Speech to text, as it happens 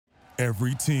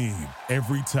Every team,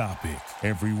 every topic,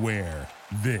 everywhere.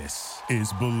 This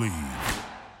is Believe.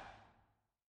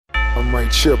 I'm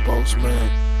right here, boss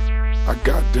man. I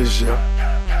got this, yeah.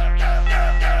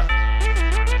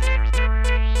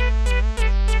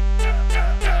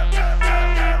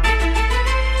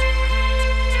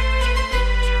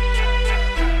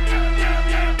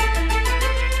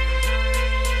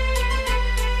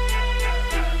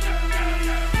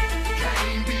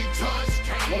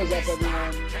 What is up,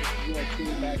 everyone? You are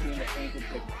tuning back into Ankle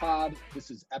Pick Pod. This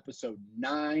is episode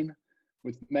 9,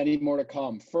 with many more to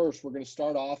come. First, we're going to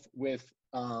start off with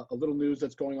a little news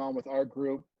that's going on with our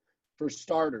group. For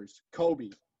starters, Kobe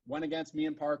went against me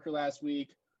and Parker last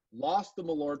week, lost the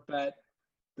Malort bet.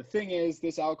 The thing is,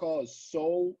 this alcohol is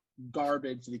so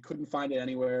garbage that he couldn't find it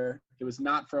anywhere. It was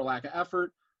not for a lack of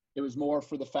effort. It was more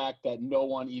for the fact that no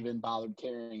one even bothered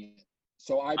carrying it.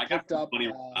 So I picked up.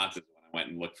 Went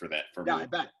and looked for that.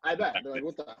 I bet. They're like,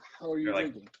 what the hell are you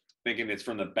drinking? Thinking it's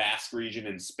from the Basque region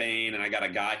in Spain, and I got a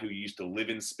guy who used to live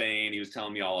in Spain. He was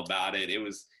telling me all about it. It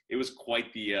was quite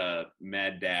the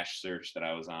mad dash search that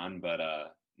I was on, but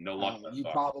no luck. You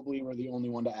probably were the only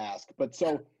one to ask. But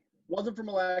so, wasn't from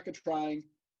a lack of trying.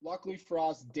 Luckily for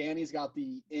us, Danny's got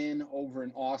the inn over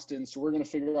in Austin, so we're going to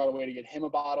figure out a way to get him a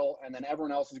bottle, and then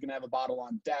everyone else is going to have a bottle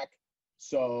on deck.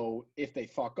 So if they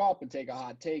fuck up and take a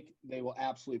hot take, they will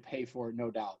absolutely pay for it, no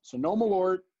doubt. So no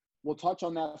Malort. We'll touch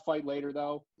on that fight later,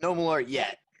 though. No Malort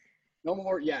yet. No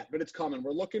Malort yet, but it's coming.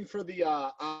 We're looking for the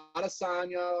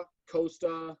Adesanya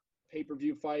Costa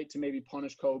pay-per-view fight to maybe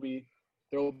punish Kobe.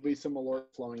 There will be some Malort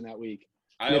flowing that week.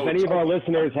 If any of our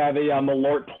listeners have a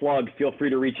Malort plug, feel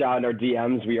free to reach out in our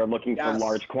DMs. We are looking for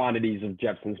large quantities of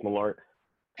Jeppson's Malort.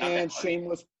 And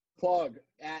shameless plug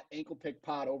at Ankle Pick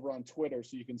Pod over on Twitter,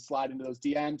 so you can slide into those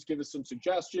DMs, give us some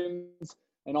suggestions,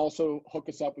 and also hook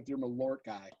us up with your Malort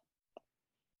guy.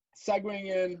 Segueing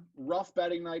in, rough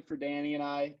betting night for Danny and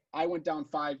I. I went down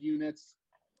 5 units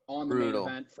on the main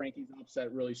event. Frankie's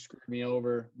upset really screwed me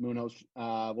over. Munoz,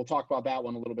 we'll talk about that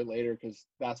one a little bit later because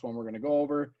that's one we're going to go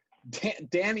over.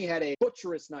 Danny had a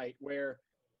butcherous night where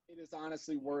it is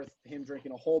honestly worth him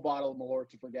drinking a whole bottle of Malort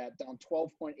to forget, down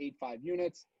 12.85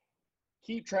 units.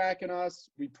 Keep tracking us.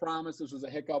 We promise this was a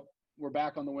hiccup. We're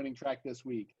back on the winning track this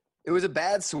week. It was a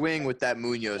bad swing with that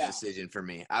Munoz decision for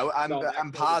me.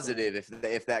 I'm positive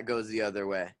if that goes the other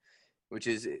way, which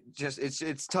is just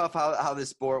it's tough how this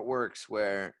sport works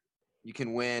where you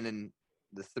can win and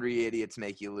the 3 idiots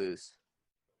make you lose.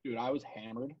 Dude, I was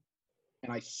hammered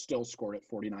and I still scored at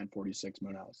 49-46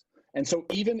 Munoz. And so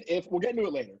even if we'll get into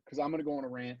it later because I'm going to go on a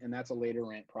rant and that's a later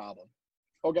rant problem.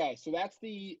 Okay, so that's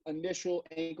the initial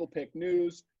ankle pick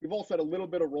news. We've also had a little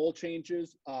bit of role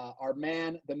changes. Our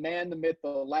man, the myth, the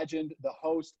legend, the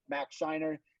host, Max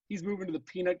Shiner, he's moving to the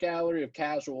peanut gallery of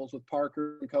casuals with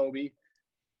Parker and Kobe.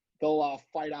 They'll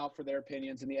fight out for their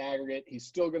opinions in the aggregate. He's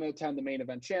still going to attend the main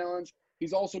event challenge.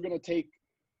 He's also going to take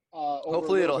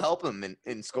hopefully it'll help him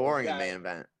in scoring the main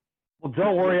event. Well,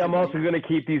 don't worry. I'm also going to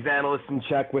keep these analysts in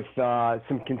check with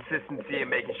some consistency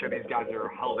and making sure these guys are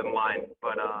held in line.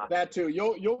 But that too.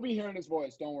 You'll be hearing his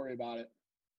voice. Don't worry about it.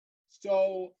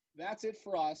 So that's it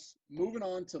for us. Moving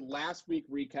on to last week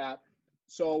recap.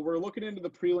 So we're looking into the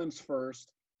prelims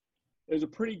first. There's a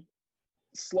pretty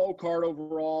slow card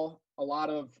overall. A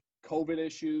lot of COVID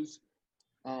issues.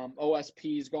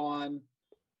 OSP's gone.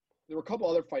 There were a couple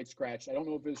other fights scratched. I don't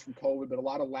know if it was from COVID, but a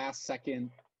lot of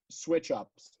last-second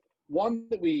switch-ups. One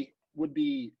that we would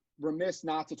be remiss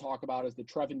not to talk about is the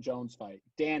Trevin Jones fight.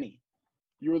 Danny,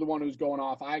 you were the one who's going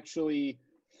off. I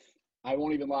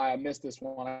won't even lie, I missed this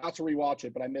one. I got to rewatch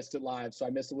it, but I missed it live, so I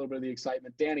missed a little bit of the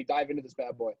excitement. Danny, dive into this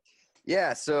bad boy.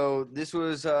 Yeah, so this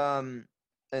was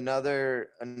another.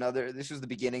 This was the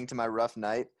beginning to my rough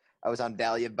night. I was on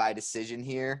Valiev by decision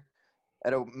here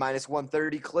at a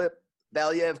 -130 clip.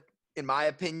 Valiev, in my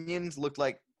opinion, looked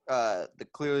like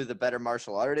clearly the better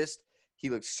martial artist. He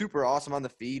looked super awesome on the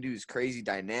feet. He was crazy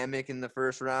dynamic in the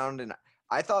first round, and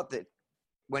I thought that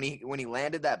when he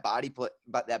landed that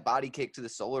body kick to the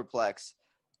solar plex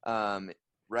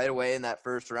right away in that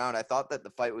first round, I thought that the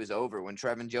fight was over when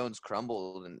Trevin Jones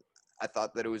crumbled, and I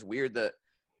thought that it was weird that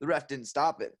the ref didn't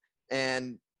stop it.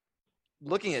 And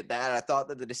looking at that, I thought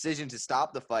that the decision to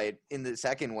stop the fight in the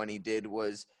second one he did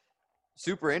was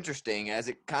super interesting, as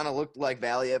it kind of looked like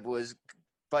Valiev was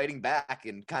fighting back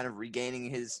and kind of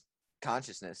regaining his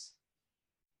consciousness.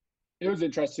 It was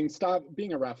interesting.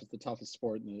 Being a ref is the toughest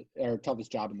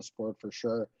toughest job in the sport for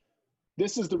sure.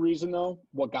 This is the reason, though,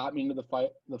 what got me into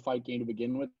the fight game to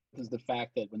begin with is the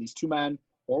fact that when these two men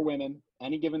or women,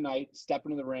 any given night, step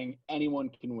into the ring, anyone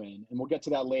can win. And we'll get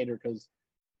to that later because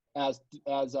as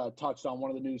touched on one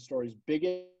of the news stories,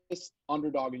 biggest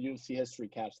underdog in UFC history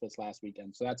catch this last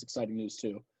weekend. So that's exciting news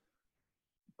too.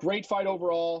 Great fight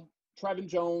overall. Trevin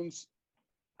Jones,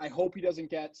 I hope he doesn't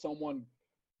get someone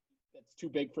that's too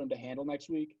big for him to handle next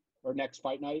week or next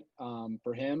fight night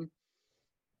for him.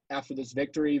 After this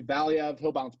victory, Valiev,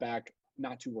 he'll bounce back.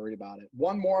 Not too worried about it.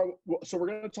 One more. So we're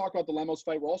going to talk about the Lemos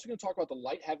fight. We're also going to talk about the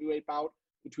light heavyweight bout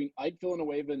between Ike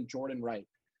Villanueva and Jordan Wright.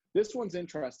 This one's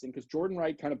interesting because Jordan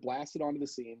Wright kind of blasted onto the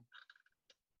scene.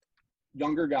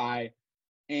 Younger guy.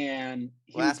 And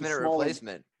he last-minute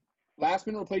replacement.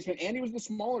 Last-minute replacement, and he was the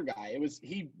smaller guy.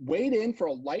 He weighed in for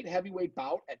a light heavyweight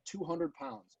bout at 200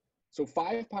 pounds. So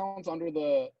 5 pounds under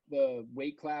the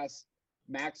weight class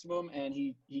maximum, and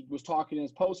he was talking in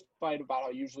his post-fight about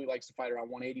how he usually likes to fight around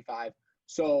 185.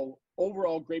 So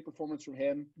overall, great performance from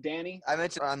him. Danny? I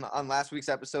mentioned on last week's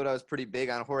episode I was pretty big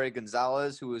on Jorge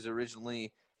Gonzalez, who was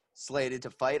originally slated to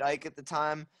fight Ike at the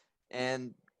time,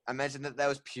 and I mentioned that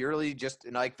was purely just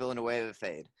an Ike Villanueva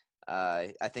fade.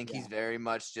 I think he's very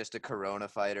much just a Corona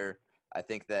fighter. I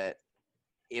think that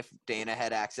if Dana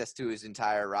had access to his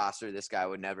entire roster, this guy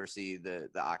would never see the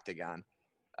octagon.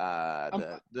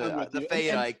 The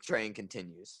fade Ike train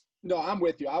continues. No, I'm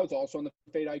with you. I was also on the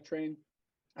fade Ike train.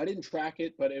 I didn't track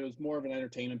it, but it was more of an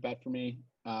entertainment bet for me.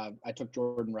 I took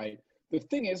Jordan Wright. The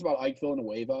thing is about Ike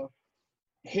Villanueva,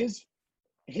 his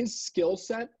skill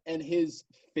set and his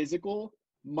physical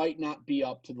might not be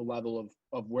up to the level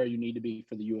of where you need to be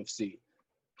for the UFC.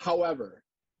 However,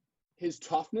 his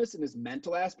toughness and his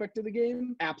mental aspect of the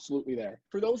game, absolutely there.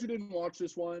 For those who didn't watch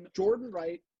this one, Jordan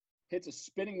Wright hits a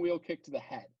spinning wheel kick to the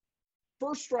head.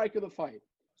 First strike of the fight.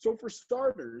 So for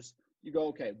starters, you go,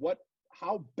 okay,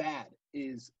 how bad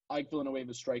is Ike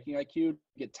Villanueva's striking IQ to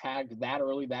get tagged that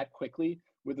early, that quickly,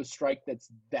 with a strike that's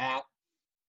that,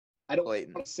 I don't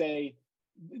want to say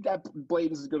that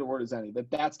blatant is as good a word as any,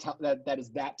 that is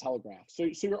that telegraph. So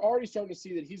you're already starting to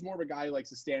see that he's more of a guy who likes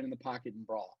to stand in the pocket and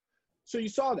brawl. So you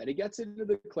saw that. He gets into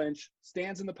the clinch,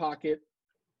 stands in the pocket,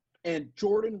 and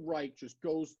Jordan Wright just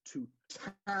goes to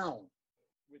town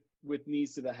with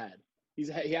knees to the head.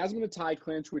 He has him in the tie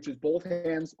clinch, which is both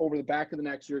hands over the back of the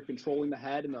neck, so you're controlling the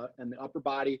head and the upper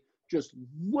body, just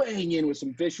weighing in with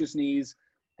some vicious knees.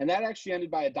 And that actually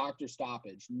ended by a doctor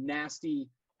stoppage. Nasty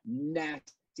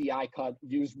eye cut.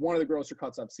 It was one of the grosser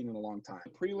cuts I've seen in a long time.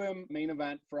 Prelim main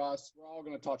event for us. We're all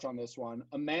going to touch on this one.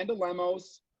 Amanda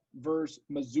Lemos versus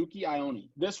Mizuki Ione.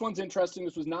 This one's interesting.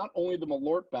 This was not only the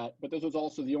Malort bet, but this was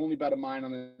also the only bet of mine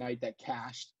on the night that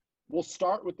cashed. We'll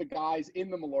start with the guys in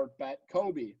the Malort bet.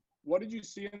 Kobe, what did you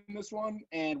see in this one,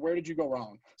 and where did you go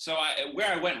wrong? So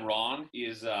where I went wrong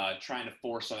is trying to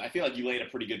force something. I feel like you laid a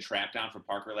pretty good trap down for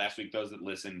Parker last week. Those that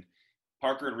listened,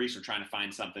 Parker and Reese were trying to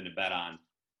find something to bet on.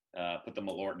 Put the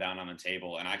Malort down on the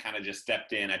table, and I kind of just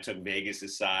stepped in. I took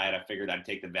Vegas' side. I figured I'd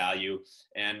take the value,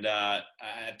 and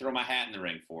I'd throw my hat in the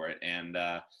ring for it, and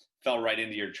fell right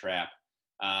into your trap.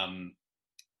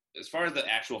 As far as the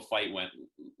actual fight went,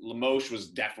 Lemos was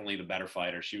definitely the better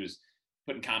fighter. She was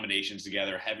putting combinations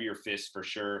together, heavier fists for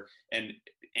sure. And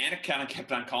Anik kind of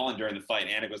kept on calling during the fight.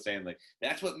 Anik was saying, like,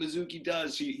 that's what Mizuki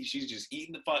does. She's just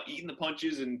eating the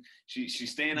punches, and she's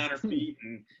staying on her feet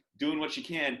and doing what she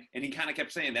can. And he kind of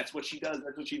kept saying, that's what she does.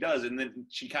 That's what she does. And then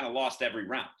she kind of lost every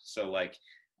round. So, like,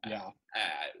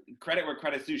 credit where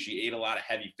credit's due. She ate a lot of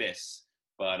heavy fists.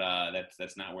 But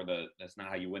that's not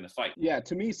how you win the fight. Yeah,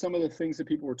 to me, some of the things that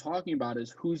people were talking about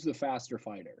is who's the faster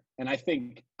fighter, and I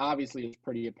think obviously it's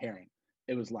pretty apparent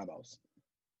it was Lemos.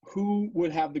 Who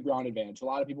would have the ground advantage? A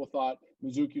lot of people thought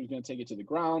Mizuki was going to take it to the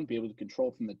ground, be able to control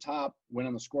from the top, win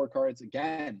on the scorecards.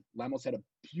 Again, Lemos had a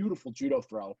beautiful judo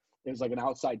throw. It was like an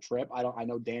outside trip. I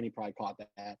know Danny probably caught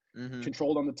that. Mm-hmm.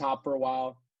 Controlled on the top for a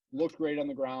while, looked great on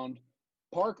the ground.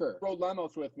 Parker rode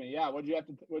Lemos with me. Yeah, what'd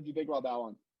you think about that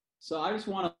one? So I just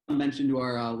want to mention to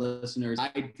our listeners,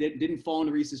 I didn't fall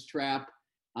into Reese's trap.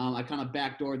 I kind of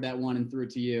backdoored that one and threw it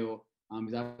to you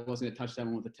because I wasn't going to touch that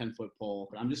one with a 10-foot pole.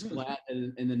 But I'm just glad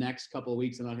in the next couple of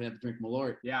weeks I'm not going to have to drink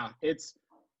Malort. Yeah, it's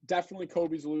definitely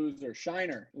Kobe's loser.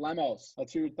 Shiner, Lemos,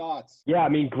 let's hear your thoughts. Yeah, I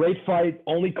mean, great fight.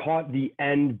 Only caught the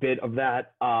end bit of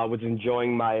that. Was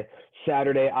enjoying my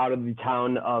Saturday out of the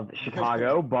town of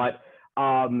Chicago, but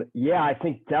I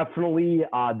think definitely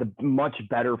the much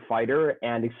better fighter,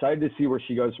 and excited to see where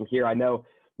she goes from here. I know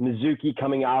Mizuki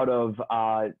coming out of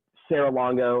Sarah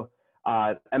Longo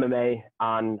MMA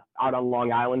out on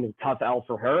Long Island, tough L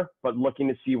for her, but looking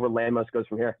to see where Lemos goes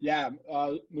from here. Yeah,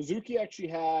 Mizuki actually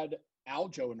had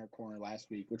Aljo in her corner last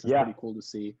week, which was pretty cool to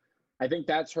see. I think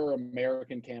that's her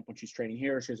American camp when she's training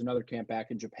here. She has another camp back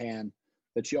in Japan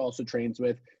that she also trains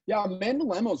with. Yeah, Amanda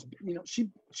Lemos,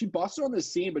 she busted on the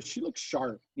scene, but she looks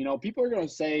sharp. People are going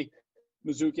to say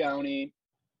Mizuki Ione,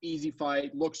 easy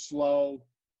fight, looked slow,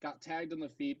 got tagged on the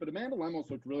feet, but Amanda Lemos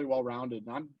looked really well-rounded.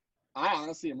 And I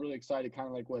honestly am really excited, kind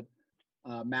of like what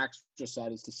Max just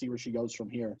said, is to see where she goes from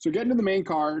here. So getting to the main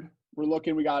card,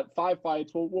 we got 5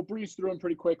 fights. We'll breeze through them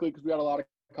pretty quickly because we got a lot to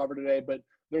cover today, but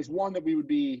there's one that we would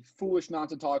be foolish not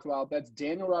to talk about. That's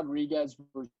Daniel Rodriguez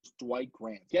versus Dwight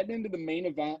Grant. Getting into the main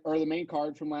event, or the main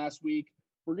card from last week,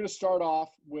 we're going to start off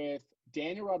with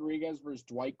Daniel Rodriguez versus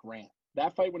Dwight Grant.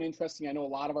 That fight went interesting. I know a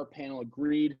lot of our panel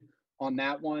agreed on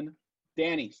that one.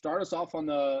 Danny, start us off on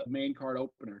the main card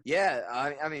opener.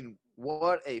 Yeah, I mean,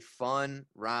 what a fun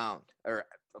round, or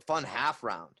a fun half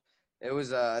round. It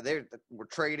was they were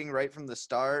trading right from the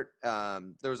start.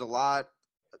 There was a lot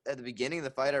at the beginning of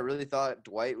the fight. I really thought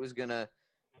Dwight was gonna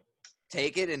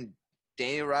take it, and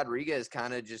Daniel Rodriguez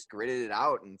kind of just gritted it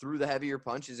out and threw the heavier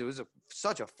punches. It was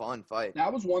such a fun fight.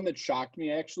 That was one that shocked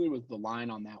me, actually, was the line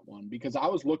on that one, because I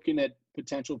was looking at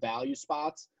potential value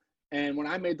spots, and when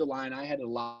I made the line, I had it a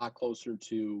lot closer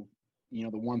to, the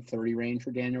 130 range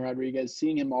for Daniel Rodriguez.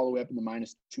 Seeing him all the way up in the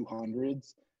minus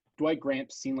 200s, Dwight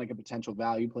Grant seemed like a potential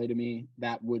value play to me.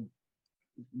 That would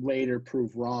later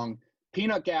prove wrong.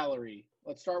 Peanut Gallery.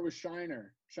 Let's start with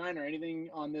Shiner. Shiner, anything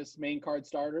on this main card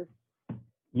starter?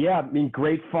 Yeah, I mean,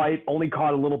 great fight. Only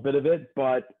caught a little bit of it,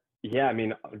 but yeah, I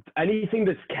mean, anything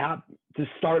that's capped to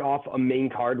start off a main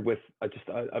card with just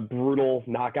a brutal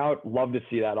knockout. Love to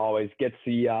see that. Always gets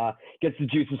the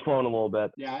juices flowing a little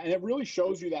bit. Yeah, and it really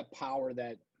shows you that power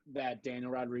that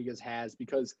Daniel Rodriguez has,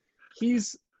 because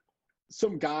he's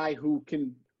some guy who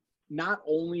can not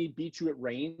only beat you at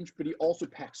range, but he also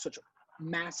packs such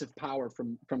massive power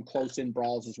from close-in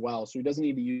brawls as well. So he doesn't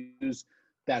need to use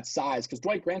that size, because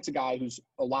Dwight Grant's a guy who's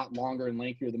a lot longer and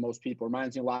lankier than most people.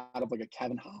 Reminds me a lot of like a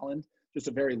Kevin Holland, just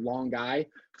a very long guy.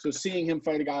 So seeing him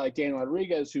fight a guy like Daniel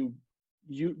Rodriguez, who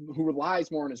relies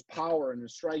more on his power and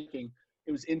his striking,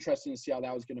 it was interesting to see how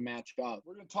that was going to match up.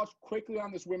 We're going to touch quickly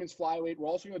on this women's flyweight. We're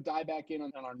also going to dive back in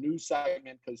on our news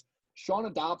segment, because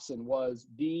Shawna Dobson was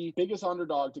the biggest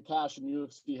underdog to cash in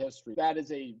UFC history. That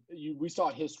is we saw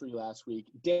history last week.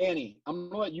 Danny, I'm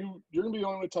going to let you're going to be the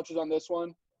only one who touches on this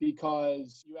one,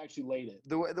 because you actually laid it.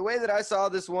 The way that I saw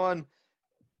this one,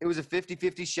 it was a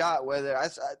 50-50 shot. Whether I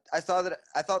thought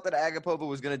that Agapova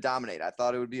was going to dominate. I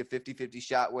thought it would be a 50-50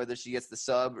 shot whether she gets the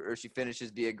sub or she finishes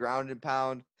via ground and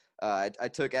pound. I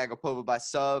took Agapova by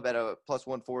sub at a plus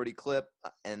 140 clip,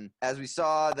 and as we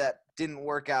saw, that didn't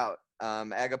work out.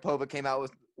 Agapova came out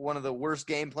with one of the worst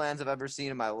game plans I've ever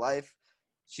seen in my life.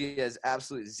 She has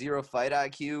absolutely zero fight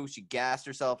IQ. She gassed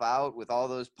herself out with all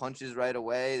those punches right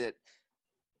away that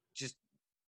just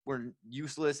were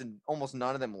useless, and almost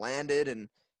none of them landed. And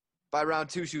by round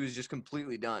 2, she was just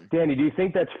completely done. Danny, do you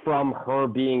think that's from her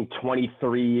being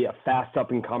 23, a fast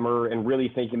up-and-comer, and really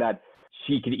thinking that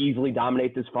she could easily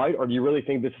dominate this fight, or do you really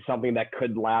think this is something that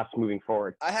could last moving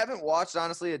forward? I haven't watched,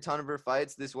 honestly, a ton of her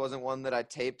fights. This wasn't one that I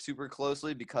taped super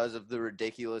closely because of the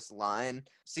ridiculous line.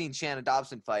 Seen Shanna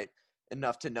Dobson fight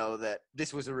enough to know that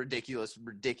this was a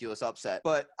ridiculous upset.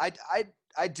 But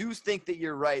I do think that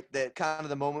you're right, that kind of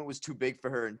the moment was too big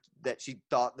for her, and that she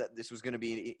thought that this was going to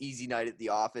be an easy night at the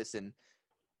office, and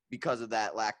because of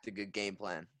that lacked a good game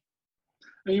plan.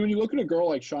 I mean, when you look at a girl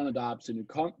like Shawna Dobson,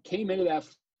 who came into that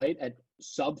fight at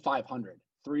sub 500,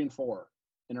 3-4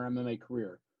 in her MMA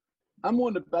career, I'm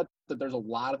willing to bet that there's a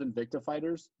lot of Invicta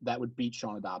fighters that would beat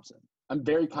Shawna Dobson. I'm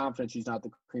very confident she's not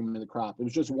the cream of the crop. It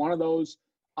was just one of those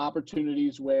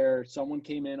opportunities where someone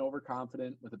came in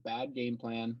overconfident with a bad game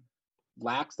plan,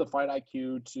 lacks the fight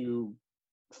IQ to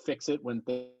fix it when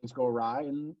things go awry,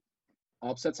 and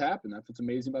upsets happen. That's what's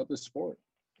amazing about this sport.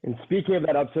 And speaking of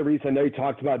that upset, Reese, I know you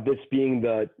talked about this being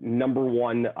the number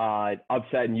one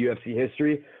upset in UFC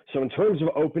history. So in terms of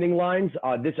opening lines,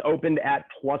 this opened at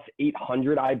plus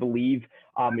 800, I believe,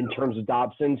 in terms of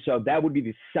Dobson. So that would be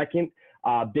the second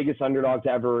biggest underdog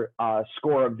to ever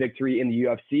score a victory in the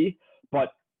UFC. But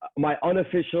my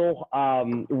unofficial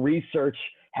research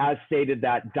has stated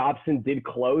that Dobson did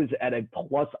close at a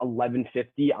plus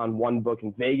 1150 on one book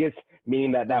in Vegas,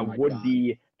 meaning that would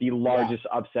be the largest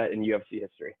upset in UFC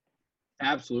history.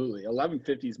 Absolutely.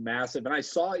 1150 is massive. And I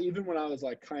saw, even when I was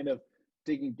like kind of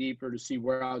digging deeper to see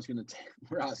where I was going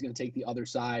to take the other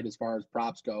side as far as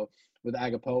props go with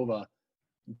Agapova,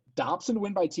 Dobson to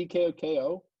win by TKO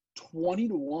KO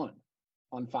 20-1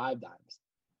 on 5 dimes.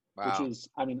 Wow. Which is,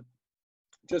 I mean,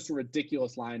 just a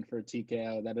ridiculous line for a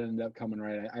TKO that ended up coming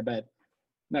right. I bet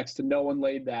next to no one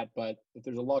laid that, but if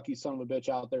there's a lucky son of a bitch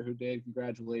out there who did,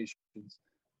 congratulations.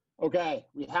 Okay,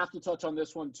 we have to touch on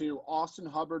this one too. Austin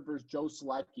Hubbard versus Joe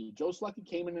Selecki. Joe Selecki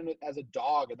came in as a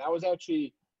dog, and that was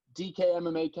actually DK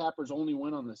MMA capper's only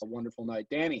win on this wonderful night.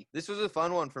 Danny. This was a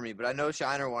fun one for me, but I know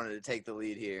Shiner wanted to take the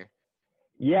lead here.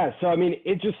 Yeah, so I mean,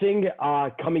 interesting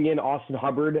coming in, Austin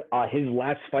Hubbard, his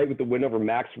last fight with the win over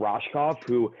Max Roshkov,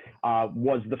 who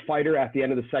was the fighter at the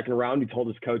end of the second round. He told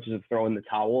his coaches to throw in the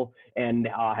towel and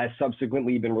has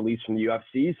subsequently been released from the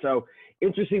UFC. So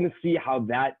interesting to see how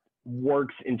that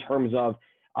works in terms of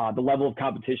the level of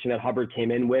competition that Hubbard came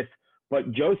in with.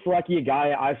 But Joe Selecki, a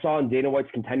guy I saw in Dana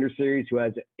White's Contender Series who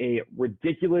has a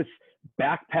ridiculous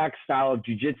backpack style of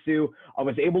jiu-jitsu,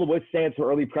 was able to withstand some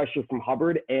early pressure from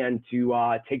Hubbard and to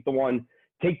take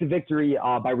the victory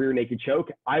by rear naked choke.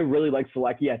 I really like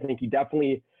Selecki. I think he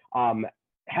definitely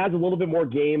has a little bit more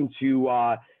game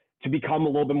to become a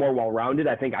little bit more well-rounded.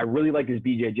 I really like his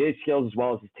BJJ skills as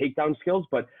well as his takedown skills,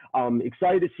 but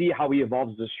excited to see how he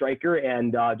evolves as a striker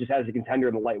and just as a contender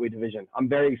in the lightweight division. I'm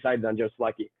very excited on Joe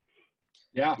Selecki.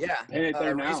 Yeah. And it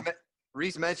there now.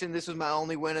 Reese mentioned this was my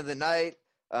only win of the night.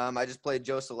 I just played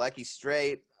Joe Selecki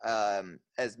straight.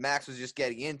 As Max was just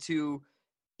getting into,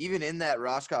 even in that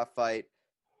Roshkov fight,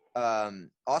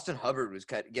 Austin Hubbard was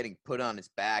getting put on his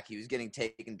back. He was getting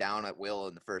taken down at will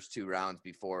in the first 2 rounds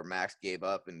before Max gave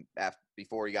up and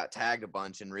before he got tagged a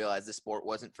bunch and realized the sport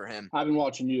wasn't for him. I've been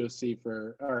watching UFC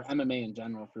or MMA in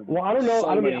general for. Well, I don't know.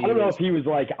 I don't know if he was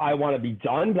like, I want to be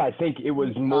done, but I think it was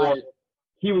more.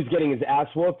 He was getting his ass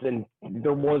whooped, and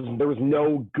there was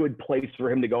no good place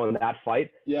for him to go in that fight.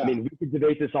 Yeah. I mean, we could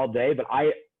debate this all day, but I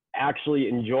actually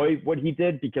enjoy what he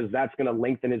did because that's going to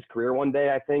lengthen his career one day,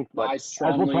 I think. But as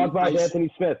we'll talk about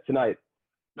Anthony Smith tonight.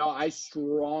 No, I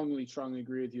strongly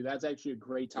agree with you. That's actually a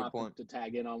great topic to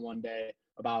tag in on one day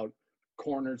about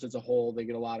corners as a whole. They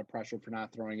get a lot of pressure for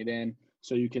not throwing it in.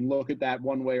 So you can look at that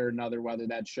one way or another, whether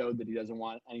that showed that he doesn't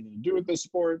want anything to do with this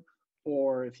sport,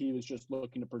 or if he was just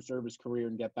looking to preserve his career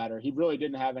and get better. He really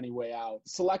didn't have any way out.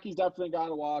 Selecki's definitely got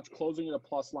to watch, closing at a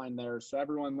plus line there. So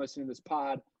everyone listening to this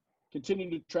pod, continue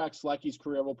to track Selecki's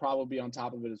career. We'll probably be on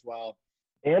top of it as well.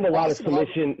 And a lot of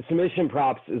submission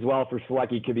props as well for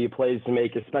Selecki could be plays to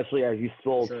make, especially as he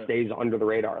still stays under the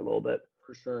radar a little bit.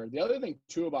 For sure. The other thing,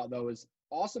 too, about, though, is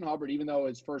Austin Hubbard, even though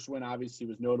his first win obviously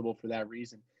was notable for that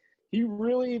reason,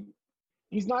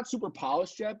 he's not super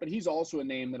polished yet, but he's also a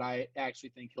name that I actually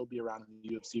think he'll be around in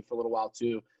the UFC for a little while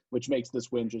too, which makes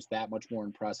this win just that much more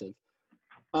impressive.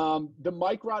 The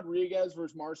Mike Rodriguez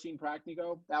versus Marcin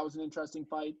Prachniko, that was an interesting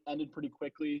fight. Ended pretty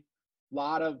quickly. A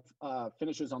lot of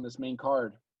finishes on this main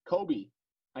card. Kobe,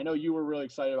 I know you were really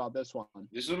excited about this one.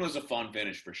 This one was a fun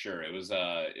finish for sure. It was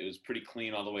pretty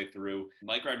clean all the way through.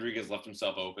 Mike Rodriguez left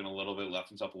himself open a little bit,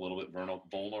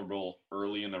 vulnerable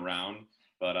early in the round,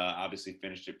 but obviously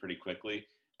finished it pretty quickly.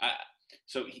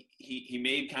 So he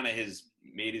made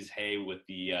his hay with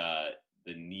the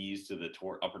knees to the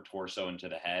upper torso and to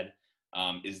the head.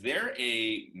 Is there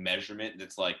a measurement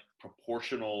that's like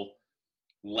proportional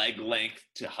leg length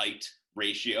to height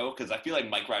ratio? Because I feel like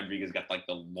Mike Rodriguez got like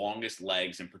the longest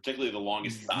legs and particularly the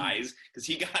longest thighs because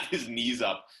he got his knees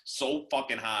up so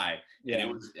fucking high. Yeah. And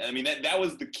it was, I mean, that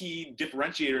was the key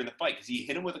differentiator in the fight because he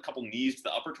hit him with a couple knees to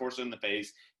the upper torso in the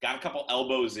face, got a couple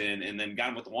elbows in, and then got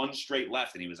him with one straight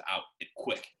left, and he was out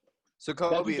quick. So,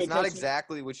 Kobe, it's not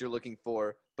exactly what you're looking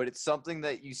for, but it's something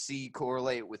that you see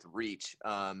correlate with reach.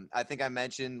 I think I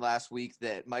mentioned last week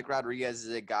that Mike Rodriguez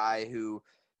is a guy who,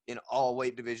 in all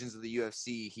weight divisions of the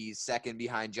UFC, he's second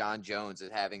behind John Jones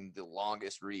at having the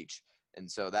longest reach. And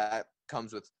so that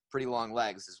comes with pretty long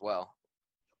legs as well.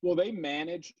 Well, they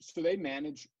manage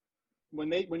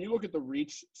when you look at the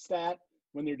reach stat,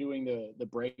 when they're doing the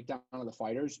breakdown of the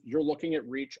fighters, you're looking at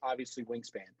reach, obviously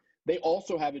wingspan. They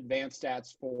also have advanced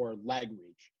stats for leg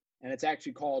reach, and it's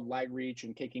actually called leg reach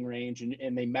and kicking range,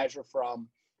 and they measure from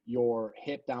your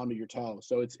hip down to your toe.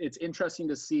 So it's interesting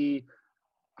to see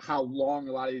how long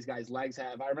a lot of these guys' legs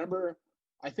have. I remember,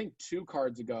 I think 2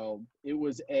 cards ago, it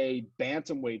was a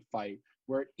bantamweight fight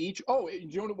where do you know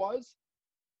what it was?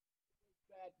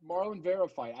 That Marlon Vera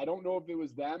fight. I don't know if it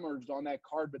was them or it was on that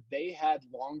card, but they had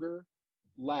longer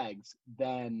legs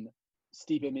than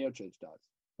Stipe Miocic does,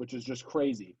 which is just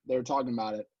crazy. They were talking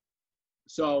about it.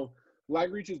 So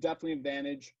leg reach is definitely an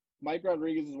advantage. Mike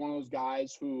Rodriguez is one of those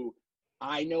guys who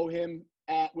I know him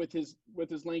with his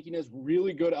lankiness,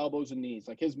 really good elbows and knees.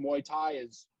 Like his Muay Thai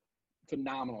is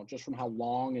phenomenal just from how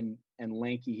long and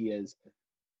lanky he is.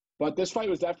 But this fight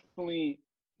was definitely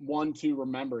one to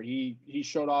remember. He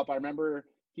showed up. I remember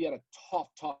he had a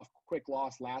tough, quick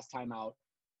loss last time out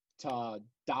to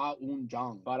Da Un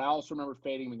Jung. But I also remember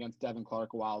fading him against Devin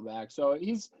Clark a while back. So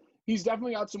he's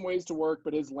definitely got some ways to work,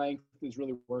 but his length is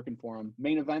really working for him.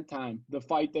 Main event time, the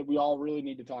fight that we all really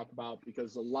need to talk about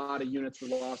because a lot of units were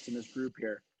lost in this group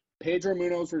here. Pedro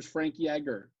Munoz versus Frankie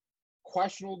Edgar.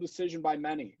 questionable decision by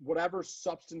many. Whatever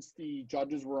substance the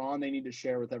judges were on, they need to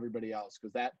share with everybody else,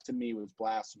 because that to me was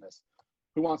blasphemous.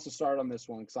 Who wants to start on this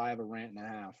one? Because I have a rant and a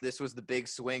half. This was the big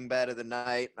swing bet of the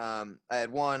night. I had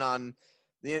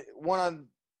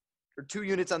two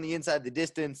units on the inside the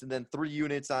distance, and then 3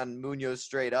 units on Munoz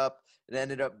straight up. It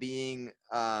ended up being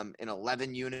an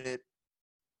 11 unit,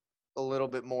 a little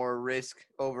bit more risk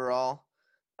overall.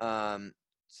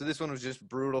 So this one was just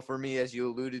brutal for me, as you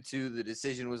alluded to. The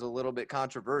decision was a little bit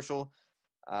controversial.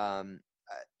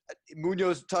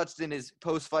 Munoz touched in his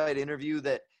post-fight interview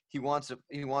that he wants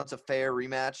a fair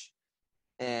rematch,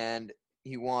 and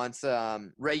he wants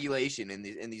regulation in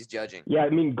these judging. Yeah, I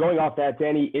mean, going off that,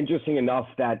 Danny, interesting enough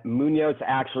that Munoz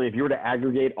actually, if you were to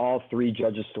aggregate all 3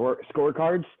 judges'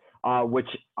 scorecards, which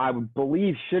I would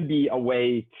believe should be a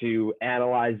way to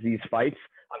analyze these fights,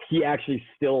 he actually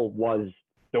still was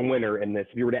the winner in this.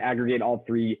 If you were to aggregate all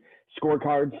 3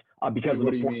 scorecards, because of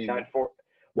the 49-4.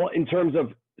 Well, in terms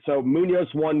of, so Munoz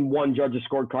won 1 judge's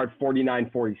scorecard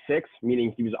 49-46,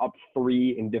 meaning he was up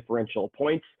 3 in differential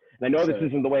points. And I know this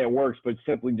isn't the way it works, but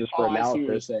simply just for analysis. I see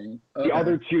what you're saying. Okay.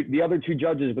 The other two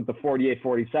judges with the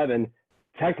 48-47,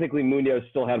 technically Munoz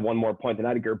still had 1 more point than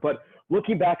Edgar. But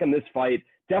looking back on this fight,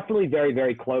 definitely very,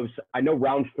 very close. I know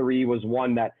round 3 was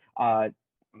one that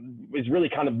is really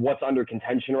kind of what's under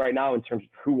contention right now in terms of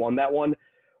who won that one.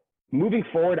 Moving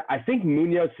forward, I think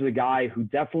Munoz is a guy who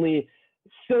definitely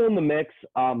still in the mix.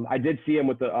 I did see him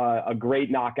with a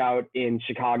great knockout in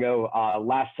Chicago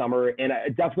last summer, and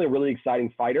definitely a really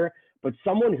exciting fighter, but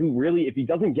someone who really, if he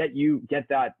doesn't get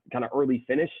that kind of early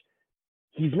finish,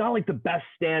 he's not like the best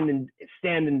stand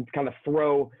and kind of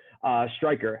throw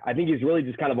striker. I think he's really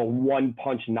just kind of a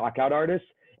one-punch knockout artist.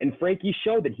 And Frankie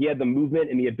showed that he had the movement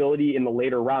and the ability in the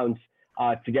later rounds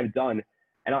to get it done.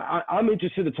 And I'm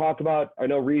interested to talk about, I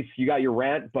know, Reese, you got your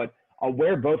rant, but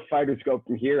where both fighters go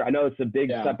from here. I know it's a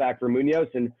big setback for Munoz,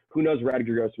 and who knows where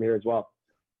Edgar goes from here as well.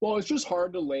 Well, it's just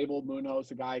hard to label Munoz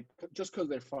a guy just because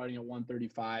they're fighting at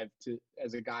 135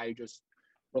 as a guy who just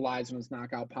relies on his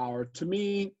knockout power. To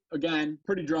me, again,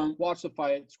 pretty drunk, watched the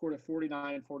fight, scored at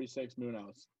 49-46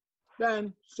 Munoz.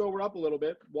 Then sobered up a little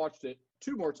bit, watched it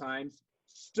 2 more times,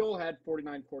 still had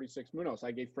 49-46 Munoz.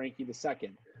 I gave Frankie the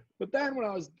second. But then when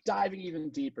I was diving even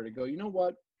deeper to go, you know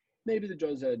what? Maybe the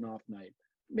judges had an off night.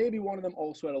 Maybe one of them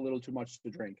also had a little too much to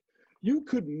drink. You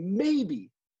could maybe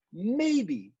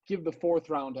give the 4th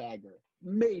round to Edgar.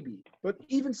 Maybe. But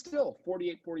even still,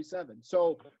 48-47.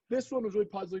 So this one was really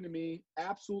puzzling to me.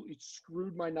 Absolutely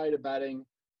screwed my night of betting.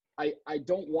 I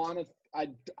want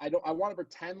to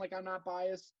pretend like I'm not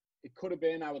biased. It could have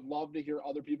been. I would love to hear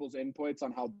other people's inputs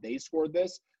on how they scored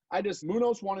this.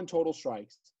 Munoz won in total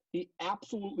strikes. He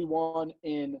absolutely won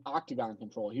in octagon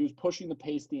control. He was pushing the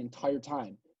pace the entire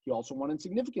time. He also won in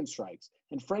significant strikes.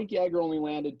 And Frankie Edgar only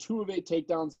landed 2 of 8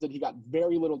 takedowns that he got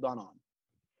very little done on.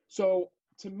 So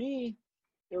to me,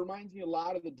 it reminds me a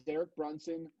lot of the Derek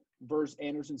Brunson versus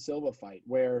Anderson Silva fight,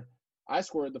 where I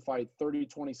scored the fight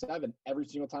 30-27 every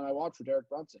single time I watched for Derek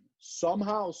Brunson.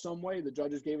 Somehow, some way, the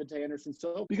judges gave it to Anderson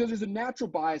Silva because there's a natural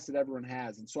bias that everyone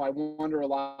has. And so I wonder a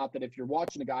lot that if you're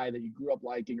watching a guy that you grew up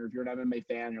liking, or if you're an MMA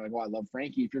fan, you're like, well, I love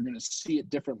Frankie, if you're going to see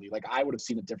it differently. Like I would have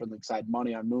seen it differently because I had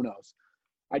money on Munoz.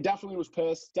 I definitely was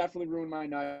pissed, definitely ruined my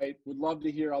night. Would love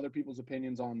to hear other people's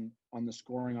opinions on the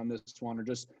scoring on this one, or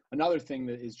just another thing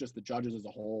that is just the judges as a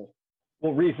whole.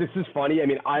 Well, Reese, this is funny. I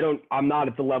mean, I'm not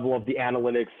at the level of the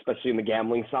analytics, especially in the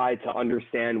gambling side, to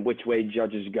understand which way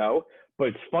judges go. But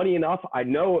it's funny enough, I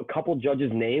know a couple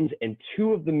judges' names, and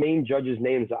 2 of the main judges'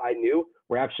 names that I knew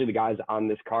were actually the guys on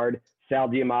this card, Sal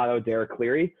D'Amato, Derek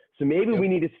Cleary. So maybe we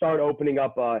need to start opening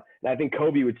up, and I think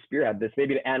Kobe would spearhead this,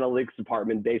 maybe an analytics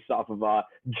department based off of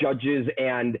judges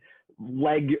and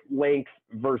leg length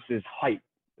versus height,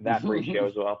 that ratio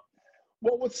as well.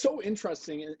 Well, what's so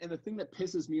interesting, and the thing that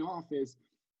pisses me off is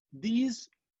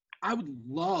I would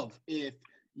love if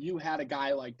you had a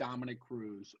guy like Dominic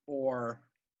Cruz or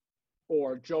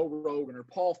Joe Rogan or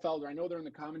Paul Felder. I know they're in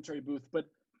the commentary booth, but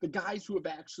the guys who have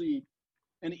actually,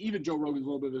 and even Joe Rogan's a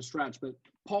little bit of a stretch, but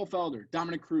Paul Felder,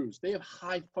 Dominic Cruz, they have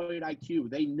high fight IQ.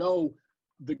 They know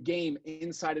the game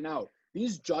inside and out.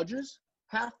 These judges,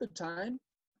 half the time,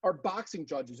 are boxing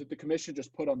judges that the commission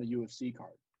just put on the UFC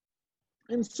card.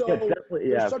 And so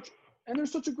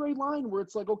there's such a great line where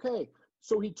it's like, okay,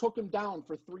 so he took him down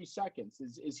for 3 seconds.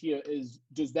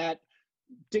 Does that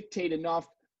dictate enough?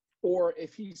 Or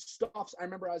if he stuffs, I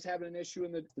remember I was having an issue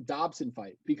in the Dobson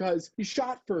fight because he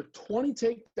shot for 20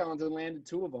 takedowns and landed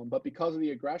 2 of them, but because of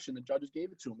the aggression, the judges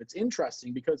gave it to him. It's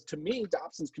interesting because to me,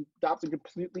 Dobson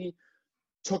completely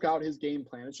took out his game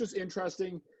plan. It's just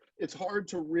interesting. it's hard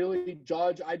to really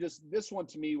judge. This one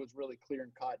to me was really clear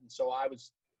and cut, and so I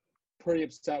was pretty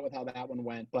upset with how that one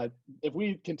went. But if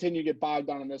we continue to get bogged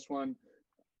down on this one,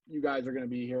 you guys are going to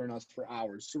be hearing us for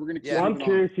hours. So we're going to keep Well, I'm moving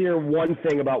curious to hear one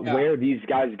thing about Yeah. where these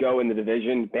guys go in the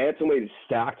division. Bantamweight is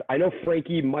stacked. I know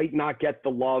Frankie might not get the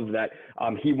love that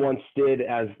he once did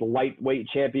as the lightweight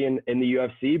champion in the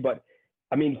UFC, but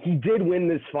I mean, he did win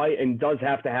this fight and does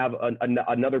have to have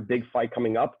another big fight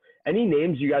coming up. Any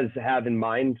names you guys have in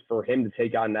mind for him to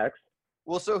take on next?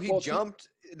 Well, so he Well, jumped.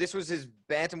 This was his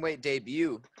bantamweight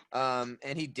debut,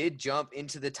 and he did jump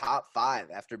into the top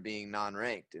 5 after being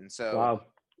non-ranked. And so, Wow.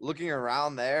 looking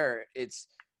around there, it's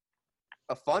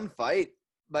a fun fight.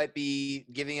 Might be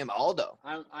giving him Aldo.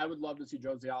 I would love to see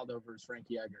Jose Aldo versus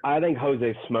Frankie Edgar. I think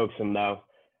Jose smokes him, though.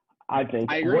 I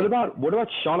think. I agree. What about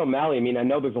Sean O'Malley? I mean, I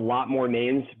know there's a lot more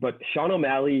names, but Sean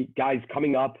O'Malley, guys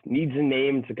coming up, needs a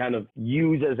name to kind of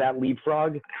use as that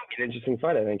leapfrog. That would be an interesting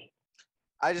fight, I think.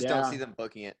 I just Yeah. don't see them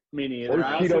booking it. Me neither. Or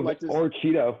I also Cheeto. like to. Or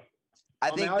Cheeto. I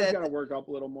think O'Malley's got to that work up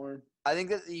a little more.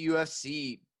 the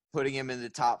UFC putting him in the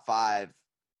top 5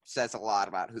 says a lot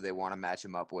about who they want to match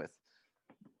him up with.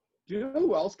 Do you know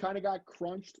who else kind of got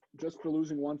crunched just for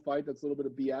losing one fight? That's a little bit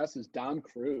of BS. Is Dom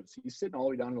Cruz? He's sitting all the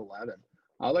way down to 11.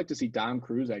 I'd like to see Dom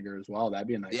Cruz Edgar as well. That'd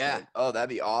be a nice. Yeah. fight. Oh, that'd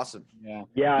be awesome. Yeah.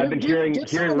 Yeah, I've been Give hearing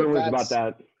some of the rumors about vets-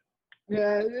 that.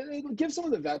 Yeah. Give some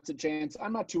of the vets a chance.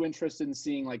 I'm not too interested in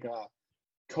seeing like a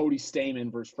Cody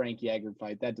Stamen versus Frankie Edgar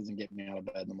fight. That doesn't get me out of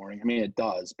bed in the morning. I mean, it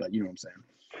does, but you know what I'm saying.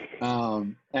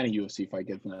 Any UFC fight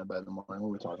gets me out of bed in the morning. What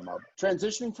are we talking about?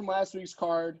 Transitioning from last week's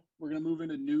card, we're going to move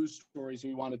into news stories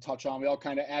we want to touch on. We all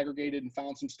kind of aggregated and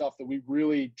found some stuff that we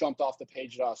really jumped off the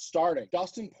page at us. Starting,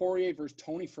 Dustin Poirier versus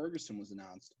Tony Ferguson was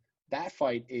announced. That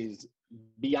fight is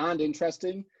beyond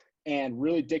interesting and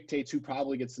really dictates who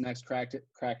probably gets the next crack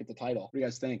at the title. What do you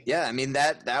guys think? Yeah, I mean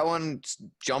that one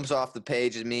jumps off the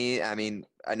page at me. I mean,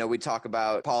 I know we talk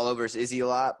about Paulo versus Izzy a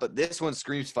lot, but this one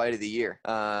screams fight of the year.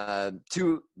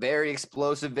 2 very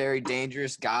explosive, very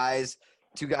dangerous guys.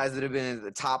 2 guys that have been at the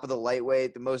top of the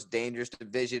lightweight, the most dangerous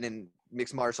division in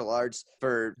mixed martial arts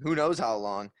for who knows how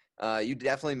long. You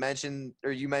mentioned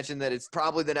that it's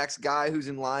probably the next guy who's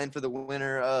in line for the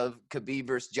winner of Khabib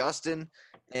versus Justin.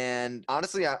 And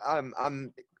honestly,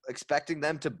 I'm expecting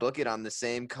them to book it on the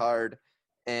same card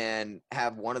and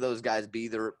have one of those guys be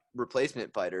the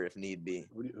replacement fighter if need be.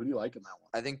 Who do you like in that one?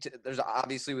 I think there's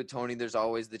obviously with Tony, there's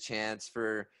always the chance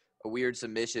for a weird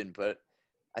submission, but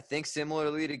I think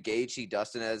similarly to Gaethje,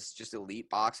 Dustin has just elite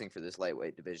boxing for this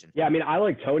lightweight division. Yeah, I mean, I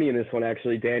like Tony in this one,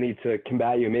 actually, Danny, to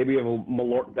combat you. Maybe we have a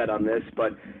Malort bet on this,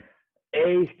 but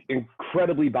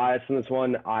incredibly biased in this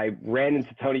one. I ran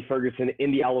into Tony Ferguson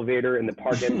in the elevator in the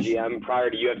Park MGM prior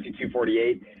to UFC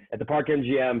 248. At the Park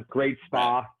MGM, great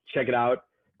spa. Check it out.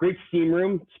 Great steam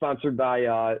room, sponsored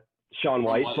by Sean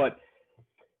White. But,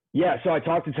 yeah, so I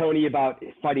talked to Tony about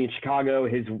fighting in Chicago,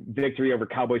 his victory over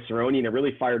Cowboy Cerrone, and it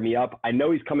really fired me up. I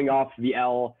know he's coming off the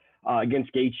L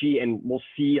against Gaethje, and we'll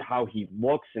see how he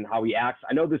looks and how he acts.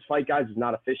 I know this fight, guys, is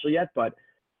not official yet, but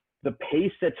the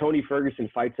pace that Tony Ferguson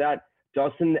fights at,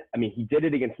 Dustin, I mean, he did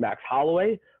it against Max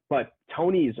Holloway, but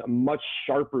Tony is a much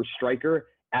sharper striker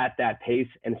at that pace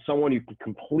and someone who can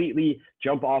completely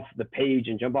jump off the page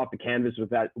and jump off the canvas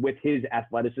with his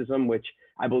athleticism, which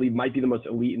I believe might be the most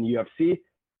elite in the UFC.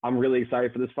 I'm really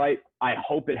excited for this fight. I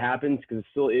hope it happens because it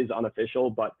still is unofficial,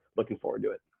 but looking forward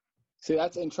to it. See,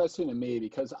 that's interesting to me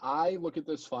because I look at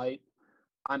this fight.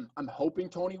 I'm hoping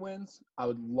Tony wins. I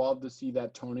would love to see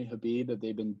that Tony Khabib that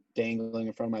they've been dangling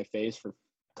in front of my face for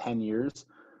 10 years.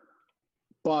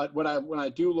 But when I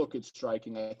do look at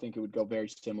striking, I think it would go very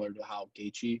similar to how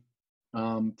Gaethje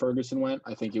Ferguson went.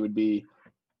 I think it would be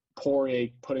Poirier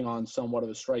putting on somewhat of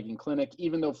a striking clinic,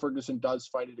 even though Ferguson does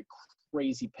fight at a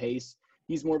crazy pace.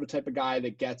 He's more of a type of guy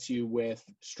that gets you with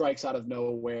strikes out of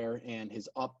nowhere and his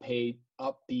upbeat,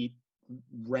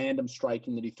 random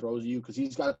striking that he throws you because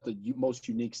he's got the most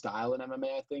unique style in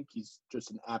MMA, I think. He's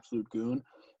just an absolute goon.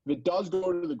 If it does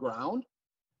go to the ground,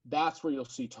 that's where you'll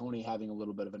see Tony having a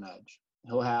little bit of an edge.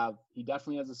 He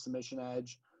definitely has a submission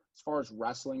edge. As far as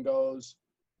wrestling goes,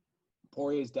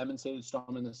 Poirier's demonstrated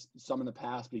some in the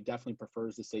past, but he definitely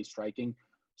prefers to stay striking.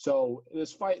 So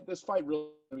this fight really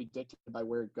will be dictated by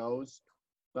where it goes,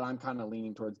 but I'm kind of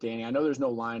leaning towards Danny. I know there's no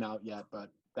line out yet, but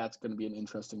that's going to be an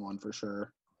interesting one for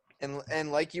sure.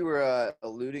 And like you were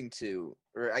alluding to,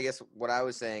 or I guess what I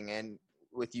was saying, and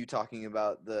with you talking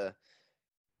about the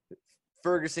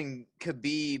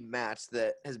Ferguson-Khabib match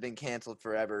that has been canceled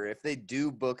forever, if they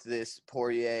do book this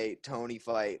Poirier-Tony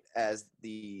fight as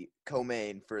the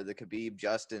co-main for the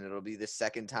Khabib-Justin, it'll be the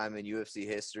second time in UFC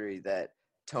history that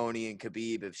Tony and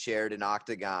Khabib have shared an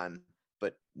octagon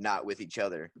but not with each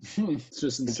other. It's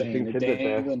just insane. The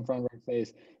dangle in front of our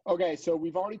face. Okay, so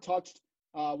we've already touched.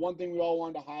 One thing we all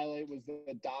wanted to highlight was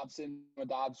that Dobson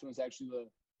was actually the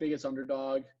biggest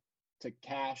underdog to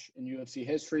cash in UFC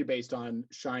history based on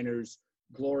Shiner's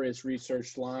glorious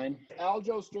research line.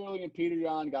 Aljo Sterling and Peter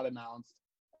Yan got announced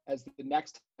as the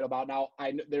next title bout. Now,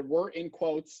 there were in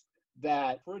quotes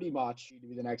that pretty much need to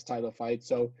be the next title fight,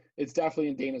 so it's definitely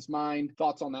in Dana's mind.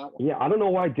 Thoughts on that one? Yeah, I don't know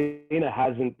why Dana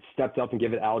hasn't stepped up and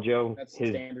given Aljo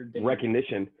his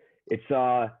recognition. It's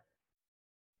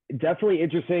definitely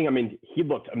interesting. I mean, he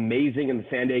looked amazing in the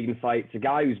Sandhagen fight. It's a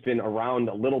guy who's been around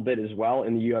a little bit as well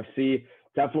in the UFC.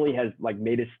 Definitely has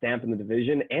made his stamp in the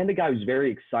division, and a guy who's very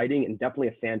exciting and definitely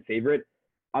a fan favorite.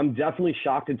 I'm definitely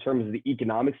shocked in terms of the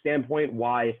economic standpoint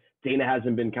why Dana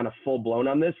hasn't been kind of full blown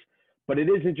on this. But it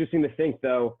is interesting to think,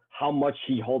 though, how much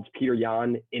he holds Peter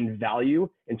Yan in value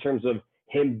in terms of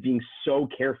him being so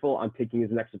careful on picking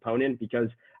his next opponent, because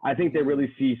I think they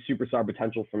really see superstar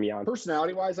potential from Yan.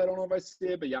 Personality-wise, I don't know if I see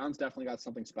it, but Jan's definitely got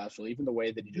something special, even the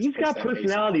way that he's got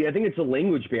personality. I think it's a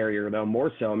language barrier, though,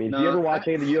 more so. I mean, if you ever watch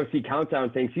any of the UFC Countdown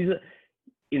things, he's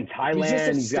in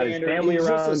Thailand. He's got his family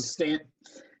around.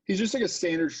 He's just like a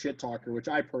standard shit talker, which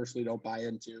I personally don't buy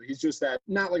into. He's just that,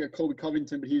 not like a Kobe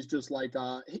Covington, but he's just like,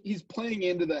 he's playing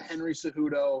into the Henry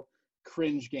Cejudo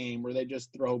cringe game where they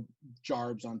just throw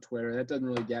jarbs on Twitter. That doesn't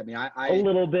really get me. A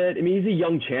little bit. I mean, he's a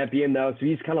young champion, though, so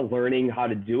he's kind of learning how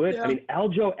to do it. Yeah. I mean,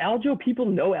 Aljo, people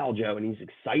know Aljo, and he's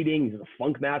exciting. He's a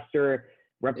funk master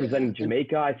representing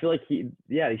Jamaica. I feel like he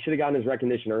should have gotten his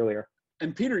recognition earlier.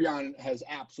 And Peter Yan has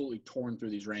absolutely torn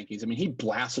through these rankings. I mean, he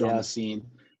blasted on the scene,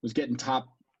 was getting top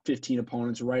 15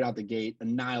 opponents right out the gate,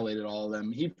 annihilated all of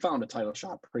them. He found a title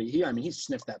shot he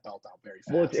sniffed that belt out very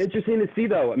fast. Well, it's interesting to see,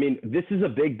 though. I mean, this is a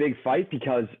big, big fight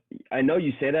because I know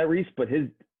you say that, Reese, but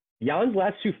Jan's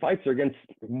last two fights are against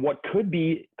what could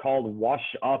be called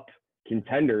wash-up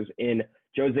contenders in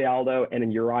Jose Aldo and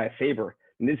in Uriah Faber.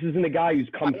 And this isn't a guy who's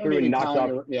come through and knocked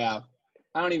off.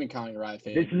 I don't even count Uriah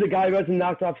Faber. This is a guy who hasn't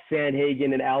knocked off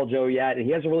Sandhagen and Aljo yet, and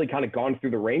he hasn't really kind of gone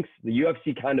through the ranks. The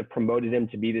UFC kind of promoted him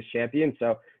to be this champion.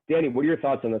 So, Danny, what are your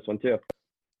thoughts on this one, too?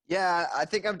 Yeah, I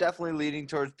think I'm definitely leaning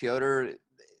towards Piotr.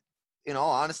 In all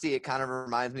honesty, it kind of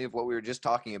reminds me of what we were just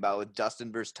talking about with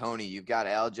Dustin versus Tony. You've got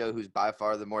Aljo, who's by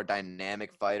far the more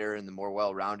dynamic fighter and the more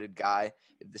well-rounded guy.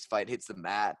 If this fight hits the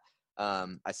mat,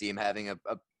 I see him having a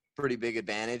pretty big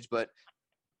advantage. But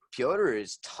Piotr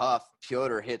is tough.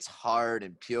 Piotr hits hard,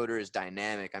 and Piotr is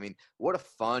dynamic. I mean, what a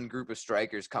fun group of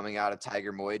strikers coming out of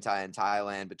Tiger Muay Thai in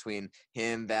Thailand between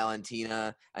him,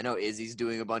 Valentina. I know Izzy's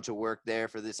doing a bunch of work there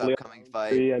for this upcoming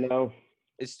fight. I know.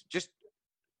 It's just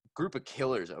a group of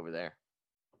killers over there.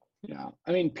 Yeah.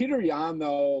 I mean, Peter Yan,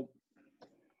 though,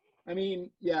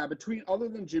 between other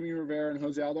than Jimmy Rivera and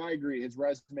Jose Aldo, I agree. His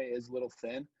resume is a little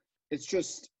thin. It's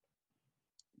just –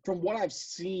 from what I've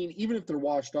seen, even if they're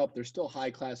washed up, they're still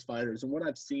high-class fighters. And what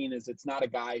I've seen is it's not a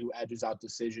guy who edges out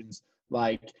decisions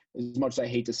like, as much as I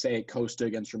hate to say it, Costa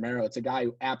against Romero. It's a guy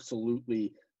who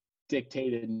absolutely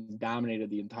dictated and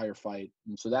dominated the entire fight.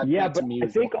 And so that to me I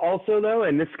think also, though,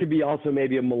 and this could be also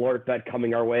maybe a Malort bet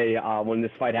coming our way when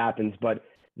this fight happens, but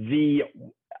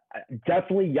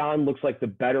definitely Yan looks like the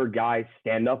better guy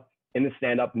stand-up,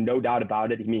 no doubt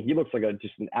about it. I mean, he looks like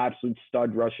just an absolute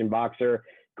stud Russian boxer.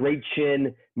 Great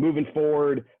chin, moving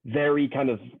forward, very kind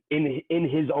of in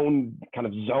his own kind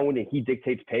of zone, and he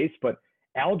dictates pace. But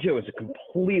Aljo is a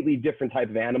completely different type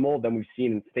of animal than we've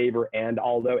seen in Faber and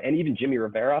Aldo, and even Jimmy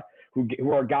Rivera,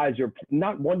 who are guys who are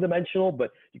not one-dimensional,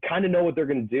 but you kind of know what they're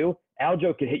going to do.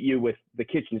 Aljo could hit you with the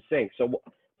kitchen sink. So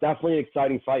definitely an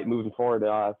exciting fight moving forward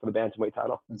for the bantamweight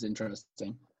title. That's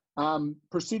interesting.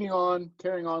 Proceeding on,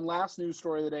 carrying on, last news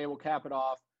story of the day, we'll cap it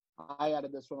off. I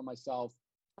added this one on myself.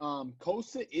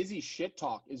 Costa Izzy shit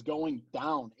talk is going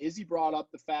down. Izzy brought up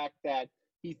the fact that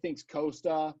he thinks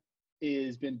Costa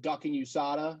has been ducking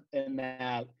USADA and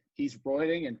that he's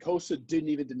roiding, and Costa didn't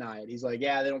even deny it. He's like,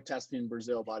 yeah, they don't test me in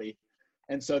Brazil, buddy.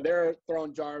 And so they're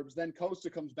throwing jarbs. Then Costa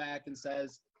comes back and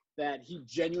says that he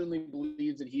genuinely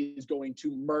believes that he is going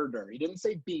to murder. He didn't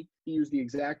say beat. He used the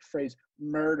exact phrase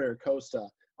murder Costa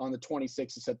on the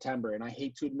 26th of September. And I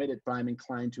hate to admit it, but I'm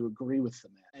inclined to agree with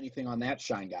him. Anything on that,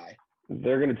 Shine Guy?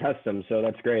 They're going to test him, so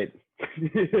that's great.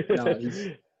 No, have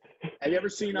you ever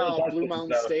seen Blue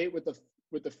Mountain State with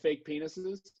the fake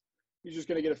penises? He's just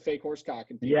going to get a fake horse cock.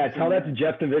 Yeah, tell that to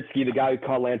Jeff Nowitzki, the guy who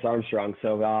caught Lance Armstrong.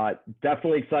 So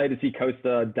definitely excited to see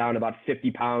Costa down about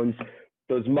 50 pounds,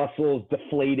 those muscles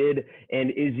deflated,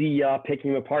 and Izzy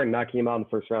picking him apart and knocking him out in the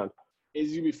first round.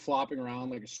 Izzy will be flopping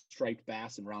around like a striped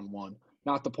bass in round one.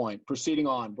 Not the point. Proceeding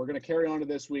on. We're going to carry on to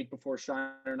this week before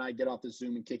Shiner and I get off the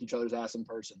Zoom and kick each other's ass in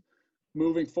person.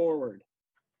 Moving forward,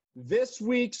 This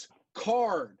week's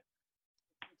card,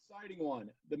 exciting one.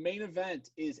 The main event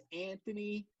is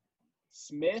Anthony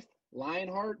Smith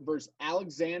Lionheart versus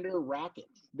Alexander Rakic.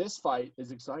 This fight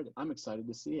is exciting. I'm excited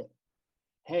to see it.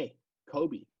 Hey,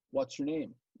 Kobe, what's your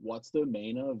name? What's the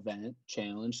main event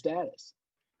challenge status?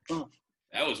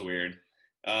 That was weird.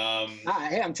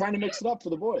 Hey, I'm trying to mix it up for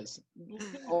the boys.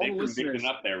 All the Thanks for listeners. mixing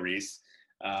up there, Reese.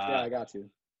 Yeah, I got you.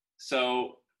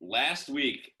 So last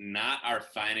week, not our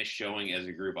finest showing as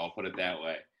a group. I'll put it that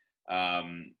way.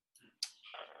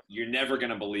 You're never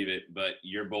going to believe it, but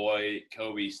your boy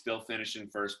Kobe still finished in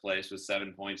first place with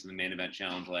 7 points in the main event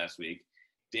challenge last week.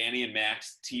 Danny and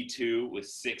Max T2 with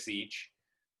 6 each.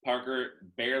 Parker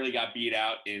barely got beat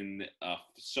out in a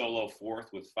solo fourth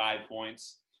with 5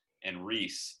 points. And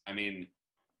Reese, I mean,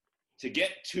 to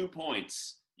get 2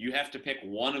 points, you have to pick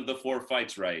one of the 4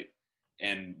 fights right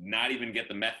and not even get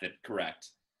the method correct.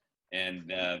 And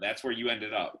that's where you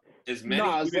ended up. As many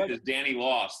as Danny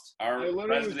lost, our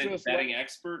resident betting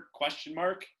expert,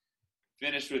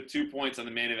 finished with 2 points on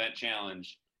the main event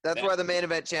challenge. That's why the main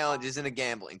event challenge isn't a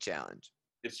gambling challenge.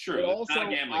 It's true. It's not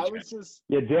a gambling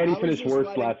challenge. Danny finished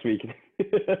worse last week.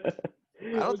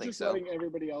 I don't think so. Letting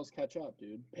everybody else catch up,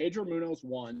 dude. Pedro Munoz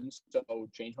won, so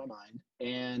changed my mind.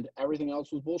 And everything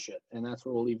else was bullshit. And that's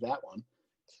where we'll leave that one.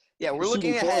 Yeah, we're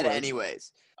looking ahead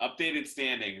anyways. Updated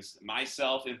standings.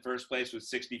 Myself in first place with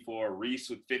 64. Reese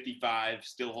with 55,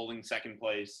 still holding second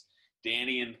place.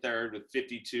 Danny in third with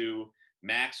 52.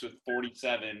 Max with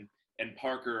 47. And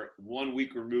Parker, 1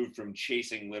 week removed from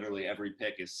chasing literally every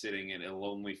pick, is sitting in a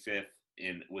lonely fifth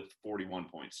with 41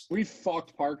 points. We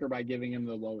fucked Parker by giving him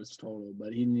the lowest total,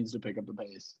 but he needs to pick up the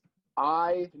pace.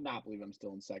 I cannot believe I'm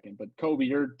still in second, but Kobe,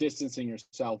 you're distancing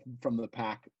yourself from the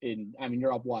pack.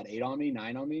 You're up, 8 on me,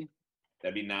 9 on me?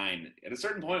 That'd be 9. At a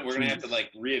certain point, we're going to have to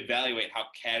reevaluate how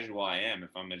casual I am if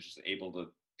I'm just able to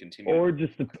continue. Or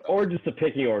just a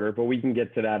picking order, but we can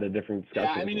get to that at a different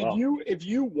discussion. Yeah, if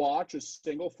you watch a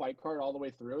single fight card all the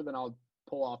way through, then I'll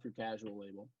pull off your casual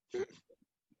label.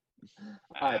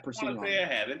 All right, proceeding on. I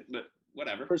haven't, but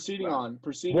whatever. Proceeding on.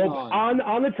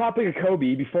 On the topic of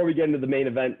Kobe, before we get into the main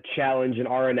event challenge and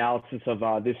our analysis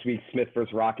of this week's Smith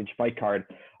versus Rakic fight card,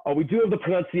 we do have the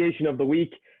pronunciation of the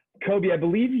week. Kobe, I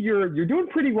believe you're doing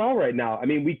pretty well right now. I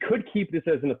mean, we could keep this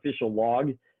as an official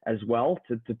log as well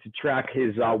to track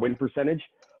his win percentage.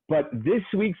 But this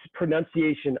week's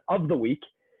pronunciation of the week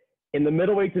in the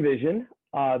middleweight division,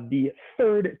 the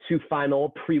third to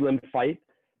final prelim fight,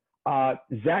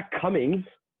 Zach Cummings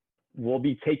will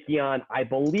be taking on, I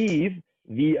believe,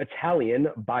 the Italian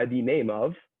by the name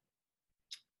of.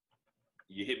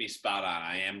 You hit me spot on.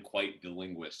 I am quite the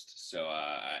linguist, so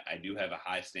I do have a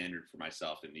high standard for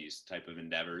myself in these type of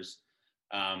endeavors.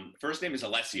 First name is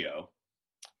Alessio.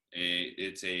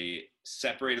 It's a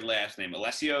separated last name,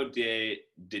 Alessio de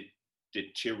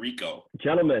Chirico.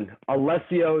 Gentlemen,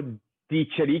 Alessio Di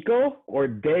Chirico or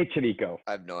De Chirico?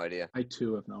 I have no idea. I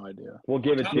too have no idea. We'll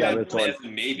give it to you on this one.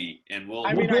 Maybe, and we'll.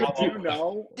 I do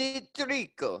know. Di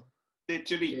Chirico. De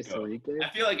Chirico. I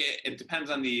feel like it depends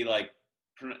on the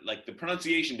the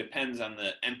pronunciation depends on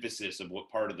the emphasis of what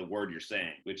part of the word you're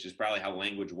saying, which is probably how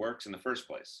language works in the first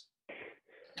place.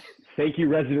 Thank you,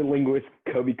 resident linguist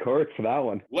Kobe Korek, for that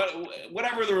one.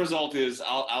 Whatever the result is,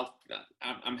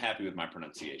 I'm happy with my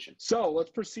pronunciation. So let's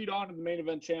proceed on to the main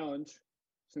event challenge.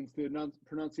 Since the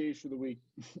pronunciation of the week,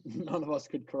 none of us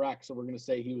could correct, so we're going to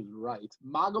say he was right.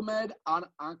 Magomed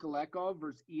Ankalaev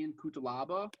versus Ian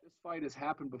Cutelaba. This fight has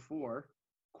happened before.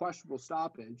 Questionable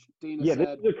stoppage. Dana said, this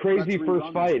is a crazy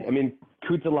first fight. I mean,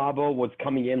 Cutelaba was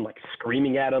coming in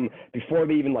screaming at him before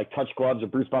they even touched gloves or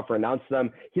Bruce Buffer announced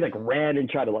them. He ran and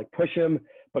tried to push him,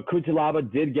 but Cutelaba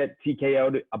did get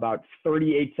TKO'd about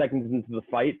 38 seconds into the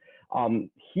fight.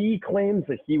 He claims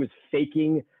that he was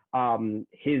faking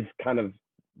his kind of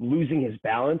losing his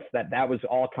balance, that was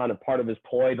all kind of part of his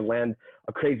ploy to land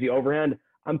a crazy overhand.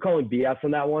 I'm calling BS on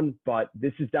that one, but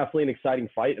this is definitely an exciting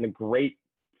fight and a great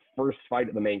first fight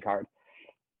of the main card.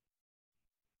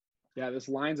 Yeah, this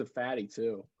line's a fatty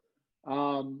too.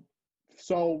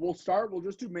 So we'll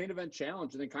just do main event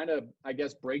challenge and then kind of, I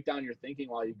guess, break down your thinking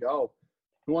while you go.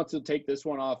 Who wants to take this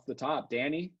one off the top?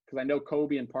 Danny? Because I know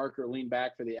Kobe and Parker lean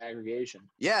back for the aggregation.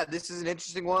 Yeah, this is an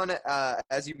interesting one.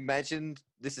 As you mentioned,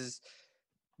 this is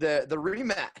the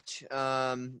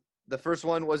rematch. The first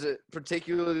one was a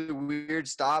particularly weird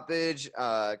stoppage.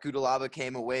 Cutelaba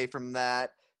came away from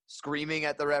that screaming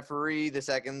at the referee the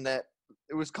second that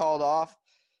it was called off.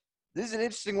 This is an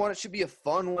interesting one. It should be a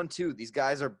fun one, too. These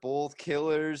guys are both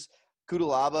killers.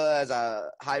 Cutelaba has a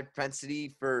high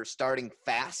propensity for starting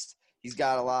fast. He's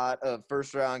got a lot of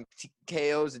first-round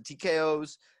KOs and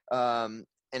TKOs.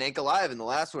 And Ankalaev in the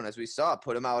last one, as we saw,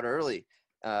 put him out early.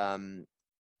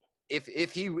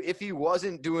 If he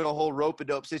wasn't doing a whole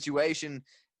rope-a-dope situation,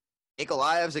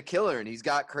 Ankalaev's a killer, and he's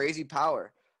got crazy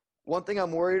power. One thing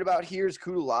I'm worried about here is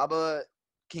Kudalaba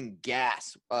can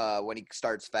gas when he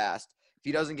starts fast. If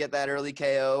he doesn't get that early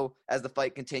KO as the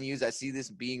fight continues, I see this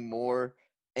being more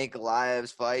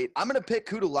Ankalaev's fight. I'm going to pick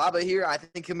Kudalaba here. I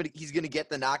think he's going to get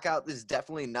the knockout. This is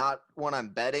definitely not one I'm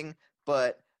betting,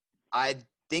 but I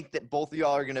think that both of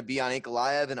y'all are going to be on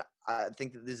Ankalaev, and I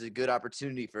think that this is a good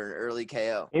opportunity for an early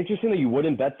KO. Interesting that you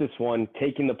wouldn't bet this one,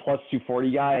 taking the plus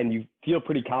 240 guy, and you feel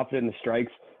pretty confident in the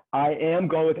strikes. I am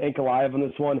going with Ankalaev on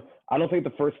this one. I don't think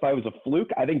the first fight was a fluke.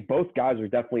 I think both guys are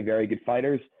definitely very good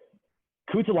fighters.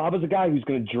 Kudalaba's a guy who's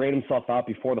going to drain himself out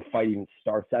before the fight even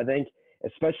starts, I think,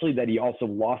 especially that he also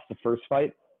lost the first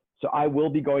fight. So I will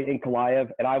be going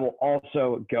Ankalaev, and I will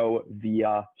also go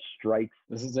via strikes.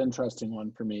 This is an interesting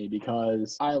one for me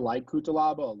because I like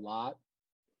Kudalaba a lot.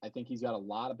 I think he's got a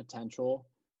lot of potential,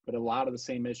 but a lot of the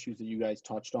same issues that you guys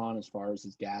touched on as far as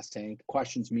his gas tank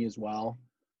questions me as well.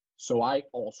 So I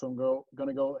also am going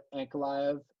to go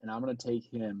Ankalaev, and I'm going to take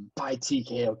him by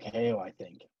TKO KO, I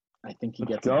think. I think he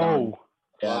gets it done.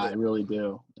 Yeah, I really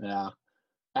do. Yeah.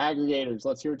 Aggregators,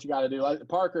 let's hear what you got to do.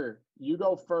 Parker, you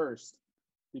go first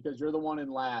because you're the one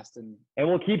in last. And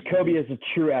we'll keep Kobe as a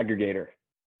true aggregator.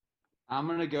 I'm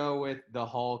going to go with the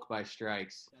Hulk by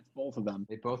strikes. That's both of them.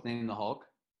 They both named the Hulk?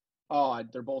 Oh,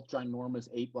 they're both ginormous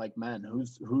ape-like men.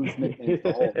 Who's nicknamed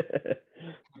the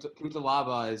Hulk?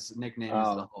 Kudalaba's nickname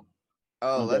is the Hulk.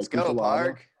 Oh, let's go,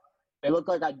 Park. They look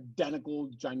like identical,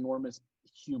 ginormous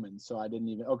humans, so I didn't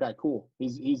even – okay, cool.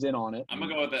 He's in on it. I'm going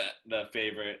to go with the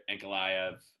favorite,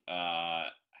 Ankalaev, I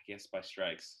guess by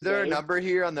strikes. Is there a number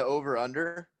here on the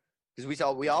over-under?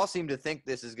 Because we all seem to think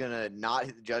this is going to not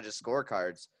hit the judges'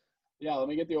 scorecards. Yeah, let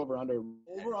me get the over-under.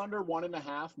 Over-under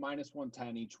 1.5 minus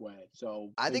 110 each way.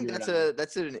 So I think that's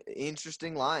an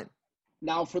interesting line.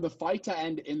 Now, for the fight to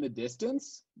end in the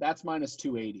distance, that's minus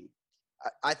 280.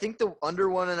 I think the under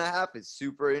 1.5 is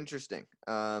super interesting.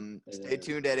 Stay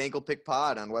tuned at Ankle Pick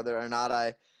Pod on whether or not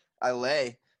I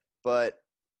lay. But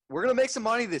we're going to make some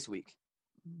money this week.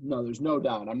 No, there's no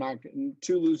doubt. I'm not getting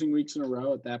 2 losing weeks in a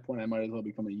row. At that point, I might as well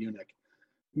become a eunuch.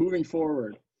 Moving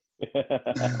forward.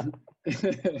 I'm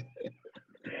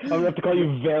going to have to call you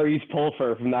Varys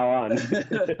Pulfer from now on.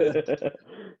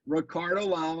 Ricardo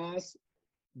Lamas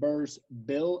versus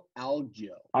Bill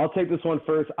Algeo. I'll take this one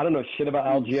first. I don't know shit about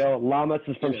Algeo. Lamas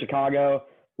is from Chicago.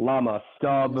 Lamas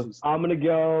stub. I'll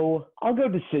go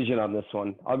decision on this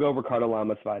one. I'll go Ricardo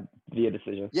Lamas via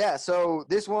decision. Yeah, so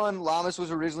this one, Lamas was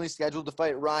originally scheduled to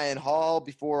fight Ryan Hall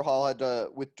before Hall had to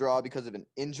withdraw because of an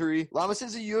injury. Lamas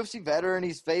is a UFC veteran.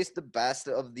 He's faced the best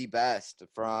of the best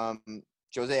from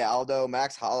Jose Aldo,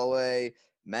 Max Holloway,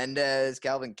 Mendez,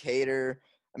 Calvin Kattar.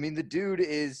 I mean, the dude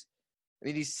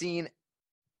he's seen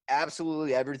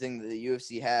absolutely everything that the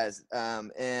UFC has.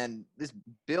 And this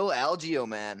Bill Algeo,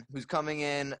 man, who's coming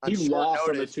in on he short lost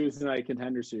notice. on the Tuesday Night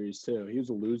Contender Series, too. He was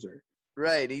a loser.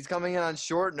 Right. He's coming in on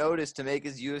short notice to make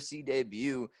his UFC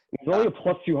debut. He's only a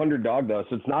plus 200 dog, though,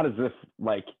 so it's not as if,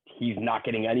 he's not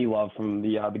getting any love from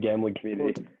the gambling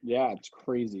community. Yeah, it's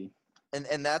crazy.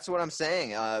 And that's what I'm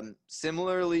saying.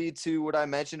 Similarly to what I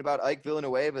mentioned about Ike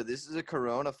Villanueva, this is a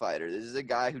Corona fighter. This is a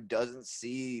guy who doesn't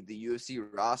see the UFC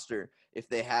roster if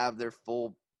they have their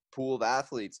full pool of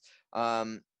athletes.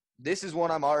 This is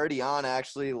one I'm already on,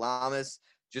 actually. Lamas,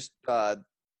 just the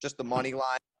money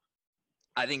line.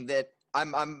 I think that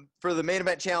I'm for the main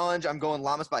event challenge, I'm going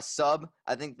Lamas by sub.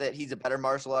 I think that he's a better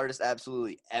martial artist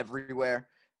absolutely everywhere.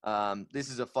 This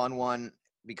is a fun one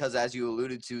because, as you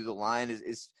alluded to, the line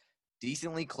is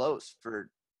decently close for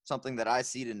something that I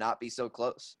see to not be so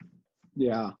close.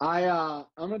 Yeah. I'm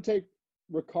going to take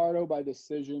Ricardo by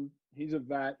decision. He's a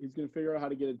vet. He's going to figure out how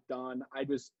to get it done.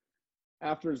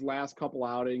 After his last couple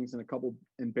outings and a couple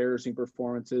embarrassing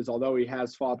performances, although he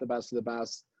has fought the best of the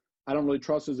best, I don't really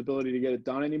trust his ability to get it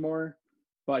done anymore,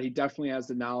 but he definitely has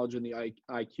the knowledge and the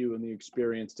IQ and the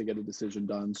experience to get a decision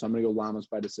done. So I'm going to go Lamas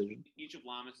by decision. Each of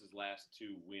Lamas' last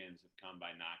 2 wins have come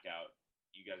by knockout.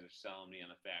 You guys are selling me on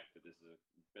the fact that this is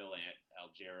Bill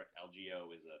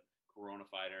Algeo is a Corona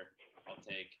fighter. I'll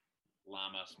take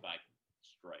Lamas by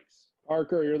strikes.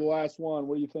 Parker, you're the last one.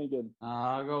 What are you thinking?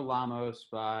 I'll go Lamas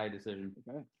by decision.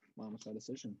 Okay, Lamas by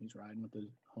decision. He's riding with his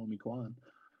homie Quan.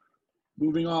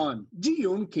 Moving on. Ji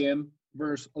Yoon Kim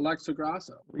versus Alexa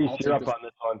Grasso. You're up on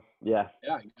this one. Yeah.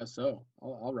 Yeah, I guess so.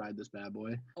 I'll ride this bad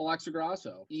boy. Alexa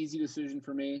Grasso. Easy decision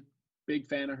for me. Big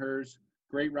fan of hers.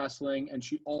 Great wrestling. And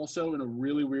she also, in a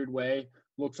really weird way,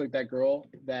 looks like that girl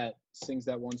that sings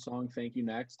that one song, Thank You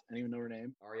Next. I don't even know her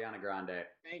name. Ariana Grande.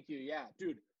 Thank you. Yeah,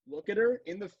 dude. look at her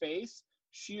in the face,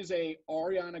 she is a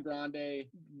Ariana Grande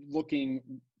looking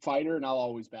fighter, and I'll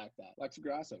always back that. Alexa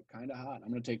Grasso, kind of hot.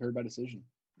 I'm going to take her by decision.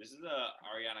 This is the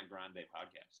Ariana Grande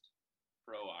podcast.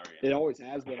 Pro Ariana. It always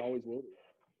has been, always will be.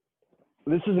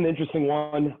 This is an interesting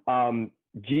one.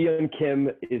 Ji-Yeon Kim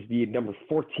is the number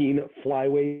 14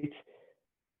 flyweight.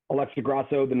 Alexa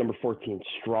Grasso, the number 14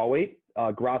 strawweight.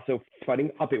 Grasso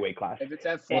fighting up a weight class. If it's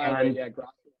at flyweight, yeah,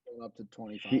 Grasso's going up to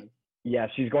 25.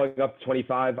 She's going up to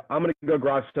 25. I'm going to go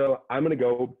Grasso. I'm going to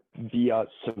go via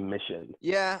submission.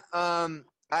 Yeah, I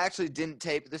actually didn't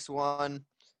tape this one.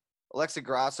 Alexa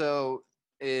Grasso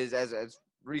is, as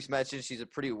Reese mentioned, she's a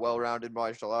pretty well-rounded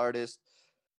martial artist.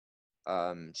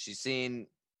 She's seen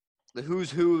the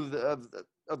who's who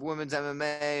of women's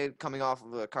MMA coming off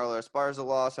of a Carla Esparza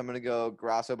loss. I'm going to go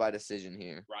Grasso by decision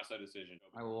here. Grasso decision.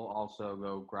 I will also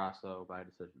go Grasso by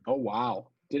decision. Oh, wow.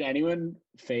 Did anyone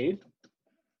fade?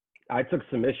 I took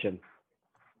submission.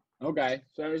 Okay,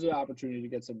 so there's an opportunity to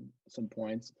get some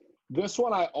points. This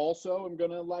one I also am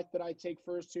going to elect that I take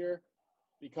first here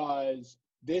because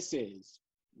this is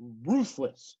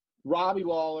ruthless. Robbie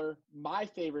Lawler, my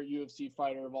favorite UFC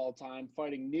fighter of all time,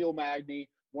 fighting Neil Magny,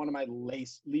 one of my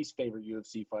least favorite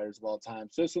UFC fighters of all time.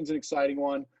 So this one's an exciting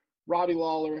one. Robbie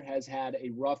Lawler has had a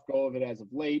rough go of it as of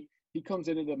late. He comes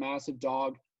into the massive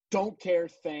dog. Don't care,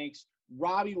 thanks.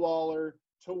 Robbie Lawler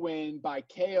to win by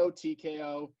KO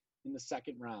TKO in the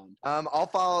second round. I'll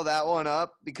follow that one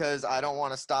up because I don't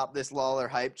want to stop this Lawler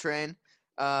hype train.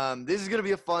 This is going to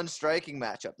be a fun striking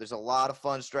matchup. There's a lot of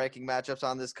fun striking matchups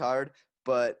on this card,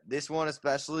 but this one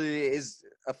especially is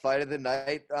a fight of the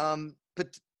night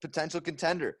potential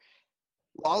contender.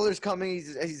 Lawler's coming.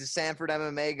 He's a Sanford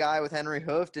MMA guy with Henry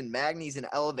Hooft, and Magny's an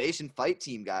Elevation Fight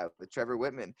Team guy with Trevor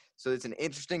Whitman. So it's an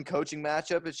interesting coaching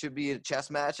matchup. It should be a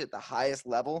chess match at the highest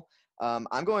level.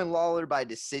 I'm going Lawler by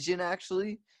decision,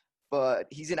 actually, but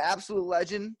he's an absolute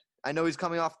legend. I know he's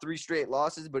coming off 3 straight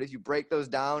losses, but if you break those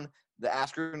down, the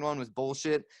Askren one was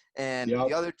bullshit, and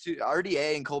the other two,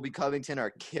 RDA and Colby Covington,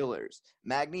 are killers.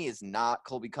 Magny is not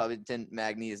Colby Covington.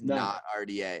 Magny is not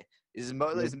RDA. Is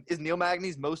Neil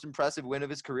Magny's most impressive win of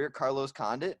his career Carlos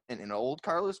Condit, and an old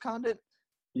Carlos Condit?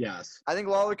 Yes. I think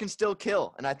Lawler can still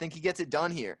kill, and I think he gets it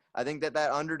done here. I think that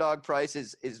underdog price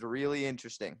is really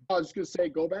interesting. I was just going to say,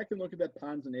 go back and look at that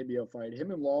Ponzinibbio fight.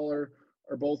 Him and Lawler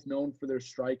are both known for their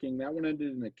striking. That one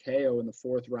ended in a KO in the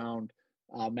 4th round.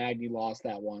 Magny lost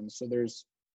that one. So there's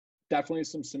definitely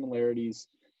some similarities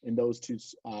in those two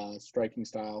striking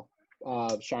style.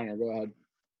 Shiner, go ahead.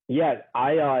 Yeah,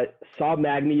 I saw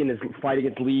Magny in his fight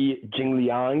against Li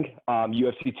Jingliang,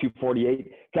 UFC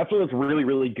 248. Definitely looks really,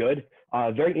 really good.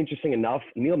 Very interesting enough,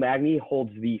 Neil Magny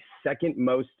holds the second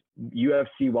most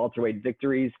UFC welterweight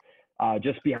victories,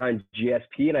 just behind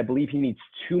GSP, and I believe he needs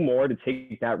 2 more to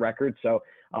take that record. So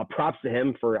props to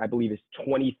him for, I believe, his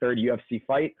 23rd UFC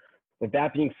fight. With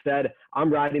that being said,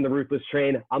 I'm riding the ruthless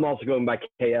train. I'm also going by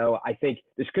KO. I think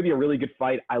this could be a really good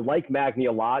fight. I like Magny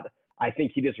a lot. I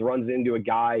think he just runs into a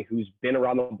guy who's been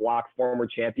around the block, former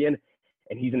champion,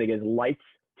 and he's going to get his lights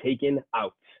taken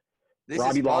out.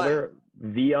 Robbie Lawler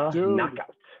via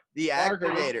knockout. The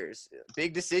aggregators.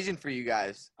 Big decision for you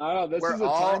guys. We're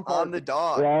all on the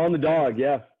dog. We're all on the dog,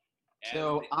 yeah.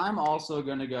 So I'm also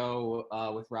going to go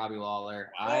with Robbie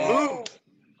Lawler. Wow.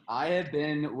 I have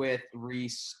been with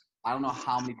Reese, I don't know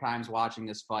how many times watching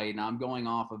this fight, and I'm going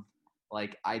off of,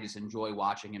 I just enjoy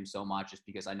watching him so much just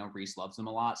because I know Reese loves him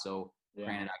a lot. So,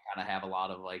 granted, I kind of have a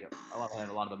lot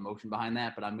of emotion behind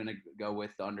that, but I'm going to go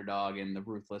with the underdog and the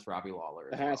ruthless Robbie Lawler.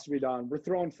 It has to be done. We're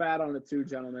throwing fat on it too,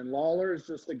 gentlemen. Lawler is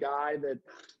just a guy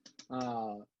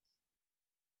that,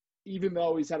 even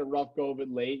though he's had a rough go of it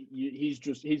late,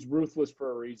 he's ruthless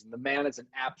for a reason. The man is an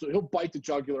absolute – he'll bite the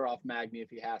jugular off Magny if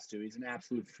he has to. He's an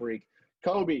absolute freak.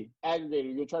 Kobe, aggregator,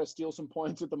 you going to try to steal some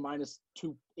points with the minus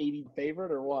 280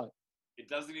 favorite or what? It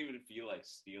doesn't even feel like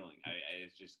stealing.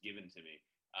 It's just given to me.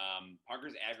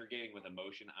 Parker's aggregating with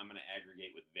emotion. I'm going to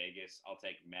aggregate with Vegas. I'll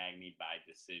take Magny by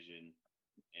decision.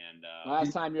 And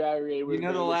last time you aggregated with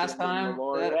Vegas, the last time?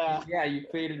 Yeah, you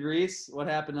faded Reese. What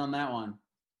happened on that one?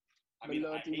 I mean,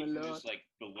 I hate to just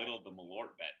belittle the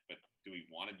Malort bet, but do we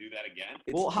want to do that again?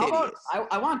 Well, how about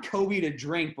I want Kobe to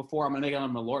drink before I'm going to make it on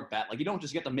a Malort bet. You don't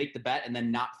just get to make the bet and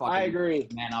then not fucking I agree.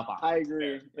 Man up on it. I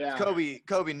agree. Yeah.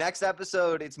 Kobe, next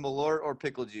episode, it's Malort or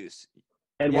pickle juice.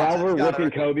 And while we're ripping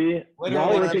Kobe,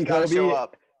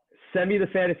 send me the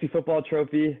fantasy football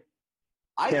trophy.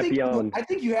 I think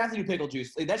you have to do pickle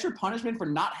juice. That's your punishment for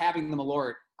not having the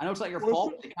Malort. I know it's not your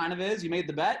fault. It kind of is. You made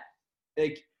the bet.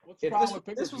 What's the problem with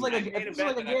pickle juice? This was like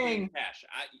a game. Cash.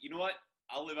 You know what?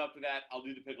 I'll live up to that. I'll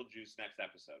do the pickle juice next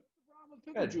episode.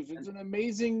 Pickle juice. It's an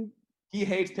amazing He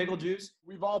hates pickle juice.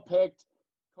 We've all picked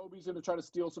Kobe's going to try to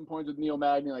steal some points with Neil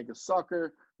Magny like a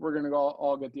sucker. We're going to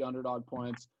all get the underdog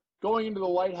points. Going into the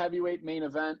light heavyweight main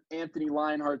event, Anthony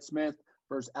Lionheart-Smith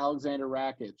versus Alexander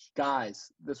Rakic.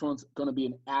 Guys, this one's going to be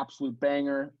an absolute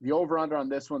banger. The over-under on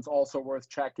this one's also worth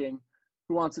checking.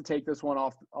 Who wants to take this one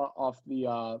off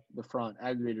the front?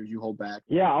 Aggregators, you hold back.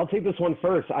 Yeah, I'll take this one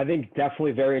first. I think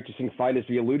definitely very interesting fight, as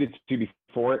we alluded to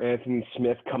before. Anthony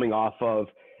Smith coming off of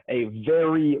a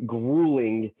very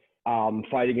grueling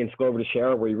fight against Glover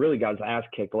Teixeira, where he really got his ass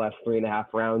kicked the last 3.5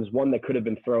 rounds. One that could have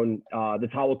been thrown, the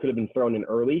towel could have been thrown in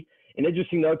early. An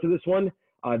interesting note to this one,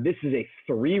 this is a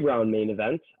 3-round main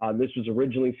event. This was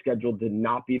originally scheduled to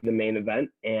not be the main event,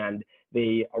 and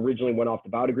they originally went off the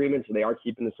bout agreement, so they are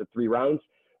keeping this at 3 rounds.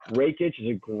 Rakic is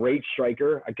a great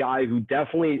striker, a guy who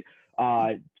definitely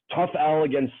tough L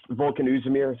against Volkan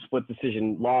Oezdemir, split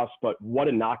decision loss, but what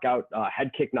a knockout, head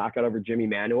kick knockout over Jimmy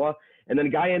Manuwa. And then a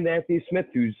guy in Anthony Smith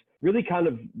who's really kind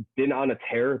of been on a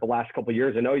tear the last couple of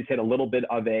years. I know he's had a little bit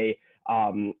of a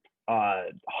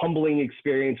humbling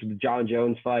experience with the John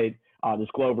Jones fight, this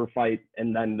Glover fight,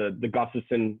 and then the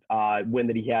Gustafsson win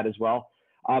that he had as well.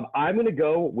 I'm going to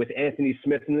go with Anthony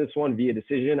Smith in this one via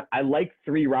decision. I like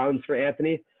 3 rounds for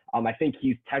Anthony. I think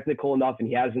he's technical enough and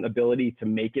he has an ability to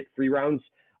make it 3 rounds.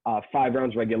 5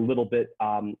 rounds where I get a little bit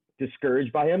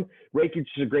discouraged by him. Rakic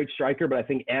is a great striker, but I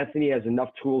think Anthony has enough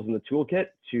tools in the toolkit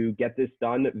to get this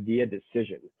done via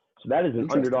decision. So that is an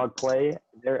underdog play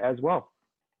there as well.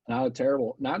 Not a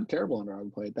terrible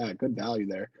underdog play at that. Good value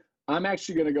there. I'm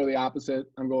actually going to go the opposite.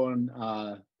 I'm going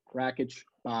Rakic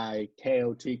by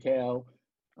KO TKO.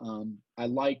 I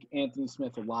like Anthony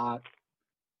Smith a lot.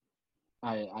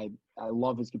 I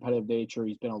love his competitive nature.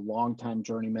 He's been a long-time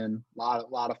journeyman, a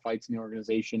lot of fights in the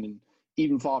organization, and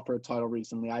even fought for a title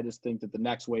recently. I just think that the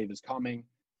next wave is coming,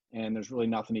 and there's really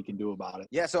nothing he can do about it.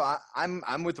 Yeah, so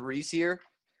I'm with Reese here.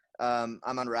 I'm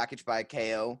on Rakic by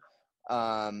KO.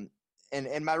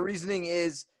 And my reasoning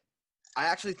is I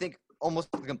actually think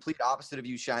almost the complete opposite of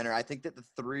you, Shiner. I think that the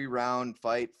 3-round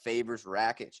fight favors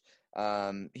Rakic.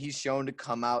 He's shown to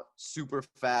come out super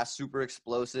fast, super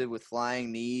explosive with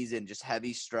flying knees and just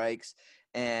heavy strikes.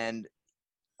 And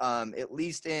at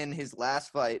least in his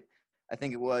last fight, I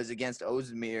think it was against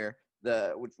Oezdemir,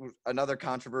 which was another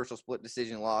controversial split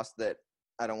decision loss that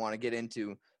I don't want to get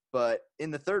into. But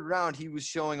in the 3rd round, he was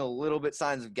showing a little bit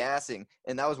signs of gassing.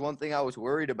 And that was one thing I was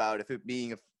worried about. If it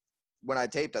being when I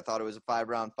taped, I thought it was a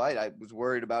 5-round fight. I was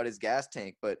worried about his gas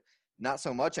tank, but not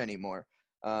so much anymore.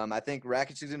 I think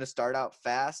Rakic is going to start out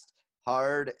fast,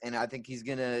 hard, and I think he's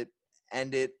going to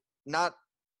end it not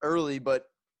early, but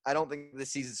I don't think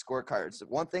this season scorecards.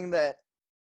 One thing that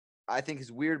I think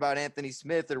is weird about Anthony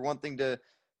Smith, or one thing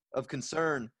of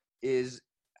concern, is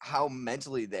how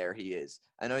mentally there he is.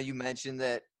 I know you mentioned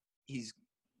that he's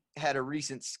had a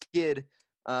recent skid.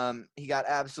 He got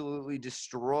absolutely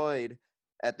destroyed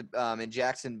at the in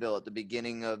Jacksonville at the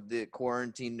beginning of the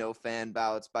quarantine no fan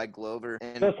bouts by Glover.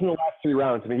 And just in the last 3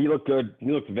 rounds, I mean, he looked good.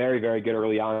 He looked very, very good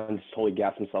early on. Just totally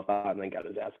gassed himself out and then got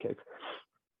his ass kicked.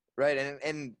 Right,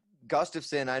 and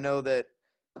Gustafsson, I know that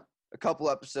a couple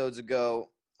episodes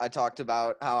ago I talked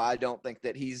about how I don't think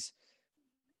that he's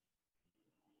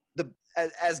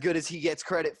as good as he gets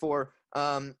credit for.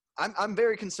 I'm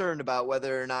very concerned about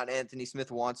whether or not Anthony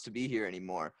Smith wants to be here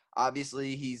anymore.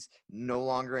 Obviously, he's no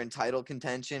longer in title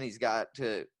contention. He's got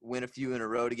to win a few in a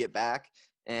row to get back,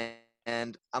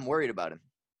 and I'm worried about him.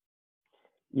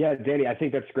 Yeah, Danny, I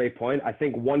think that's a great point. I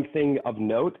think one thing of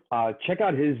note, check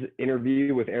out his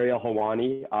interview with Ariel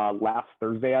Helwani last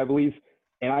Thursday, I believe,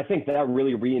 and I think that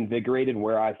really reinvigorated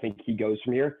where I think he goes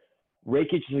from here.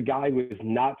 Rakic is a guy who has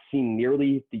not seen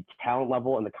nearly the talent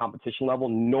level and the competition level,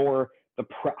 nor the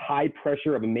high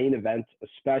pressure of a main event,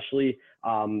 especially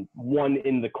one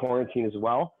in the quarantine as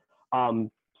well. So,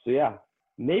 yeah,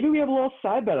 maybe we have a little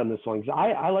side bet on this one, because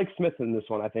I like Smith in this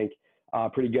one, I think,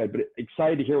 pretty good. But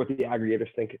excited to hear what the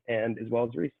aggregators think, and as well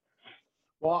as Reese.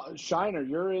 Well, Shiner,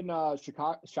 you're in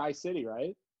Chicago, Chi City,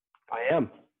 right? I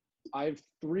am. I have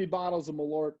 3 bottles of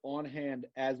Malort on hand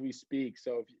as we speak.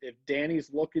 So if Danny's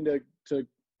looking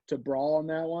to brawl on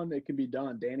that one, it can be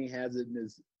done. Danny has it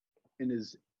in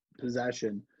his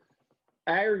possession.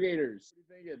 Aggregators.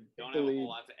 What are you thinking? Don't have a whole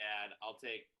lot to add. I'll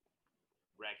take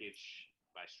Rakic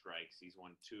by strikes. He's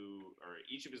won 2, or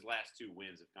each of his last 2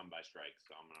 wins have come by strikes,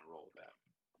 so I'm going to roll with that.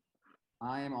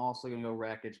 I am also going to go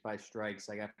Rakic by strikes.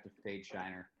 I got to fade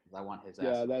Shiner because I want his ass.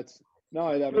 Yeah, that's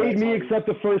no. That made me accept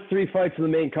the first 3 fights of the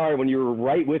main card when you were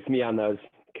right with me on those.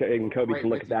 And Kobe can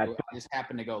look at that. I just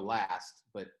happened to go last,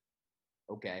 but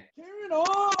okay. Carrying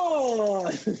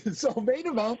on. So main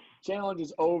event challenge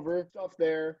is over. Stuff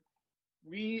there.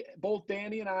 both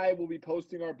Danny and I will be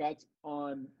posting our bets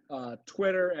on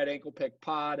Twitter at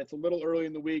AnklePickPod. It's a little early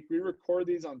in the week. We record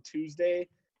these on Tuesday,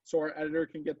 so our editor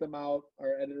can get them out.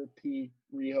 Our editor P.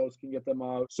 Rehost can get them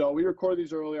out. So we record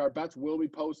these early. Our bets will be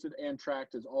posted and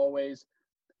tracked as always.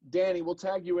 Danny, we'll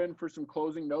tag you in for some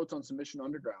closing notes on Submission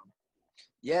Underground.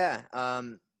 Yeah,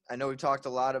 I know we've talked a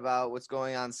lot about what's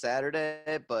going on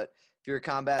Saturday, but if you're a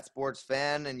combat sports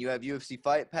fan and you have UFC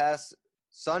Fight Pass,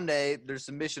 Sunday there's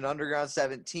Submission Underground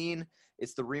 17.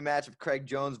 It's the rematch of Craig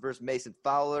Jones versus Mason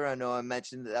Fowler. I know I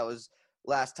mentioned that was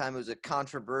last time. It was a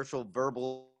controversial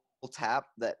verbal tap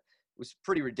that was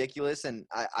pretty ridiculous, and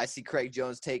I see Craig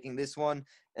Jones taking this one.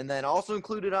 And then also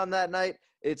included on that night,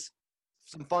 it's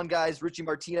some fun guys. Richie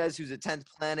Martinez, who's a 10th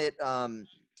Planet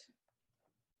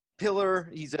pillar.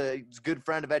 He's a good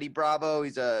friend of Eddie Bravo.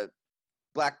 He's a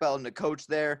black belt and a coach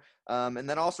there. And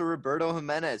then also Roberto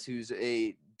Jimenez, who's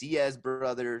a Diaz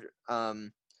brother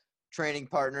training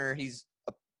partner. He's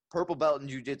a purple belt in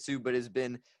jiu-jitsu, but has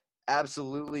been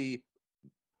absolutely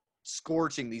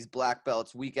scorching these black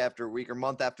belts week after week or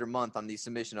month after month on these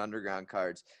Submission Underground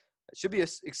cards. It should be an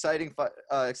exciting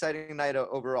night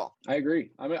overall. I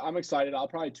agree. I'm excited. I'll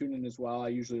probably tune in as well. I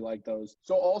usually like those.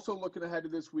 So also looking ahead to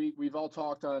this week, we've all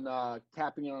talked on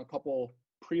capping in on a couple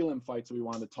prelim fights that we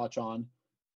wanted to touch on.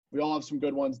 We all have some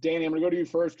good ones. Danny, I'm going to go to you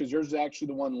first because yours is actually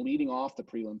the one leading off the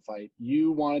prelim fight.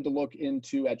 You wanted to look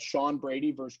at Sean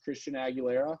Brady versus Christian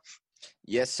Aguilera.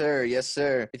 Yes, sir. Yes,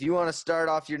 sir. If you want to start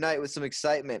off your night with some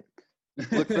excitement,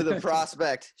 look for the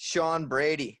prospect, Sean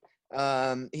Brady.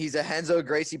 He's a Renzo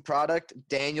Gracie product.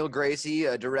 Daniel Gracie,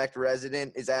 a direct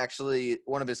resident, is actually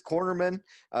one of his cornermen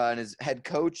and his head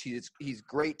coach. He's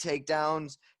great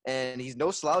takedowns, and he's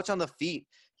no slouch on the feet.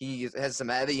 He has some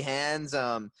heavy hands.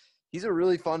 He's a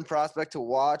really fun prospect to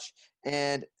watch.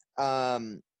 And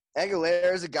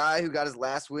Aguilera is a guy who got his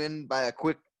last win by a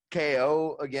quick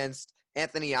KO against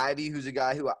Anthony Ivy, who's a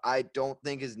guy who I don't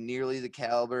think is nearly the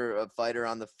caliber of fighter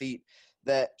on the feet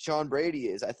that Sean Brady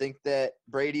is. I think that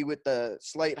Brady, with the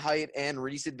slight height and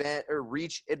reach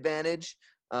advantage,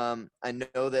 I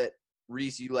know that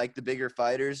Reese, you like the bigger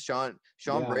fighters. Sean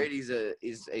Brady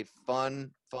is a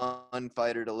fun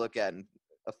fighter to look at and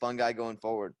a fun guy going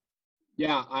forward.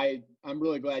 Yeah, I'm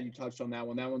really glad you touched on that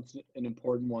one. That one's an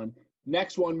important one.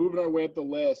 Next one, moving our way up the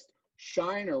list.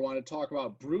 Shiner wanted to talk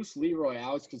about Bruce Leroy,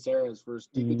 Alex Caceres versus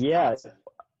Giga Chikadze. Yes.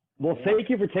 Well, thank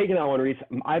you for taking that one, Reese.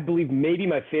 I believe maybe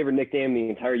my favorite nickname in the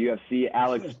entire UFC,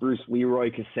 Alex Bruce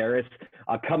Leroy Caceres,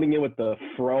 coming in with the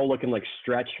fro looking like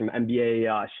Stretch from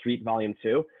NBA Street Volume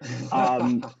 2.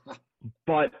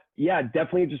 But, yeah,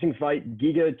 definitely interesting fight.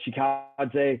 Giga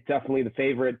Chikadze, definitely the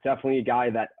favorite, definitely a guy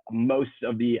that most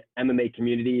of the MMA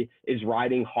community is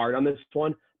riding hard on this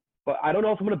one. But I don't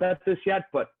know if I'm going to bet this yet,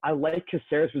 but I like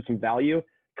Caceres with some value.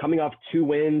 Coming off 2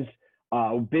 wins,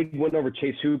 big win over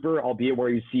Chase Hooper, albeit where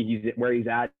you see where he's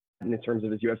at in terms of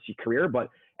his UFC career. But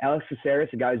Alex Caceres,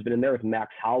 a guy who's been in there with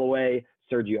Max Holloway,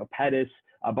 Sergio Pettis,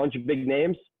 a bunch of big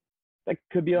names. That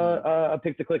could be a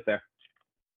pick to click there.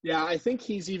 Yeah, I think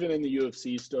he's even in the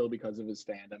UFC still because of his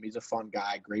fandom. He's a fun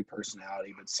guy, great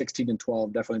personality, but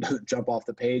 16-12 definitely doesn't jump off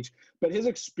the page. But his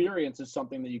experience is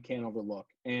something that you can't overlook.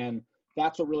 And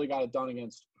that's what really got it done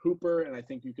against Hooper, and I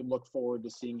think you can look forward to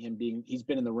seeing him he's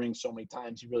been in the ring so many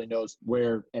times, he really knows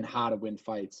where and how to win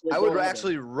fights. I would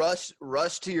actually rush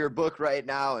to your book right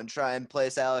now and try and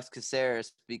place Alex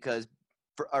Caceres, because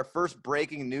for our first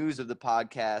breaking news of the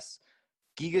podcast,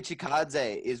 Giga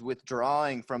Chikadze is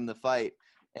withdrawing from the fight,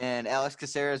 and Alex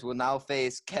Caceres will now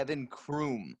face Kevin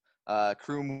Kroom.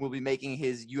 Kroom will be making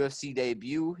his UFC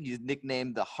debut. He's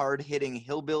nicknamed the hard-hitting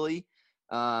hillbilly.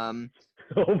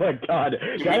 Oh my God!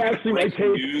 That actually might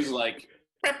take news like.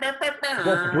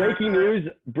 Well, breaking news.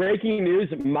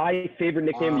 My favorite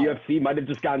nickname in the UFC might have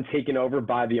just gotten taken over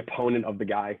by the opponent of the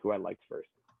guy who I liked first.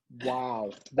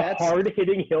 Wow, that's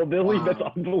hard-hitting hillbilly. Wow. That's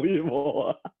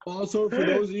unbelievable. Also, for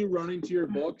those of you running to your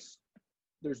books,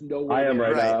 there's no way. I am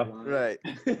right now. Right.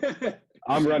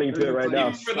 I'm running to it right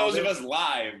now. For those of us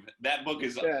live, that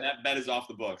bet is off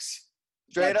the books.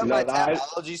 Straight up, my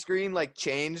Tapology screen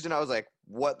changed, and I was like,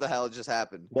 "What the hell just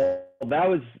happened?" Well, that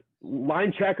was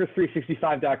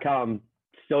linetracker365.com.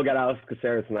 Still got Alex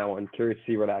Caceres in that one. Curious to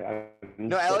see where that.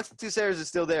 No, Alex Caceres is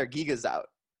still there. Giga's out.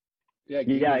 Yeah,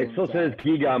 it still says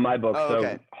Giga on my book. Oh,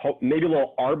 okay. So maybe a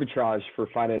little arbitrage for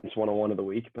Finance 101 of the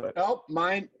week. But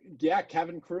mine. Yeah,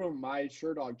 Kevin Kroom, my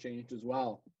Sherdog changed as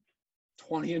well.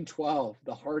 20-12,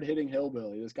 the hard-hitting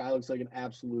hillbilly. This guy looks like an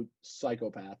absolute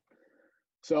psychopath.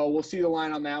 So we'll see the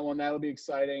line on that one. That'll be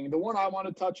exciting. The one I want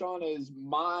to touch on is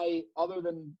other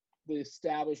than the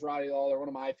established Roddy Lawler, one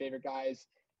of my favorite guys,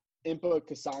 Impa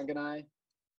Kasanganay.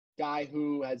 guy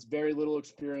who has very little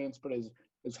experience, but is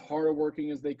as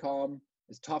hardworking as they come,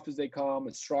 as tough as they come,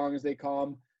 as strong as they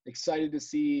come. Excited to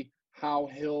see how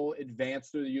he'll advance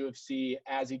through the UFC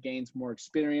as he gains more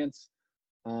experience.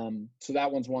 So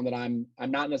that one's one that I'm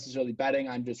not necessarily betting.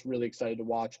 I'm just really excited to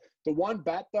watch. The one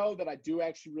bet, though, that I do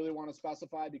actually really want to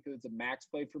specify because it's a max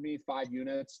play for me, 5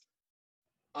 units.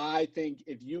 I think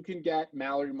if you can get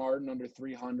Mallory Martin under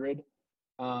 300,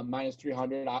 minus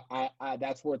 300, I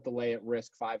that's worth the lay at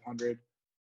risk 500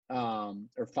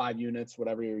 or 5 units,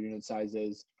 whatever your unit size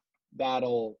is. That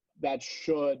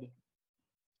should,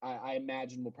 I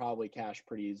imagine, will probably cash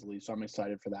pretty easily. So I'm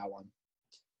excited for that one.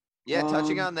 Yeah,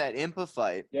 touching on that Impa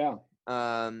fight. Yeah.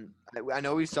 I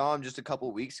know we saw him just a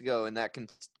couple weeks ago in that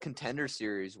contender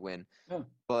series win,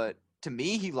 but to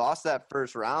me, he lost that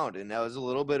first round, and that was a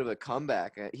little bit of a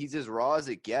comeback. He's as raw as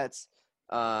it gets.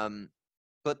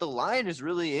 But the line is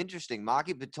really interesting.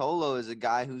 Maki Pitolo is a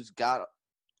guy who's got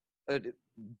a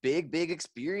big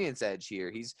experience edge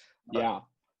here. He's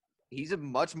a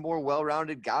much more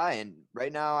well-rounded guy, and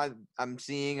right now I'm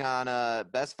seeing on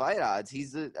best fight odds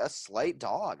he's a slight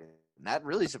dog, and that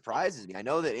really surprises me. I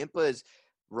know that Impa is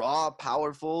raw,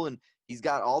 powerful, and he's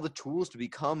got all the tools to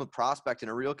become a prospect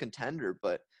and a real contender,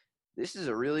 but this is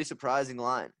a really surprising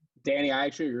line. Danny, I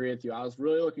actually agree with you. I was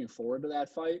really looking forward to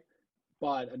that fight,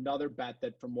 but another bet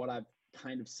that from what I've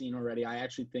kind of seen already, I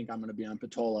actually think I'm going to be on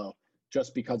Pitolo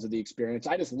just because of the experience.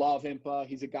 I just love Impa.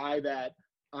 He's a guy that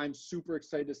I'm super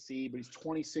excited to see, but he's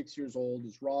 26 years old,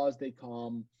 as raw as they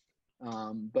come.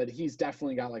 But he's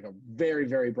definitely got like a very,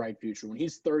 very bright future. When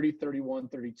he's 30, 31,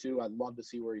 32, I'd love to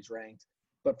see where he's ranked.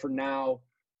 But for now,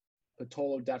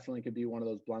 Pitolo definitely could be one of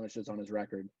those blemishes on his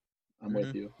record. I'm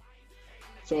with you.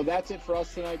 So that's it for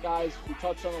us tonight, guys. We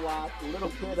touched on a lot. We were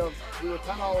kind of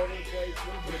all over the place, a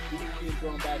little bit of being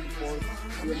thrown back and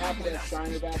forth. We were happy to have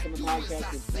Shiner back on the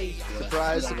podcast.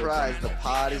 Surprise, the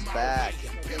pod is back.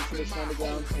 Thanks for listening,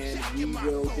 Underground, and we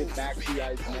will get back to you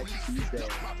guys next Tuesday.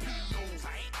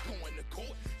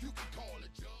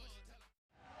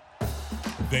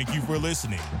 Thank you for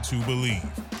listening to Believe.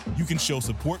 You can show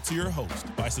support to your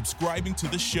host by subscribing to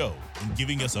the show and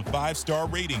giving us a 5-star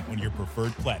rating on your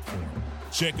preferred platform.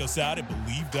 Check us out at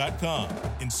Believe.com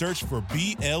and search for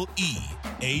BLEAV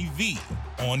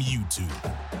on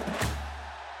YouTube.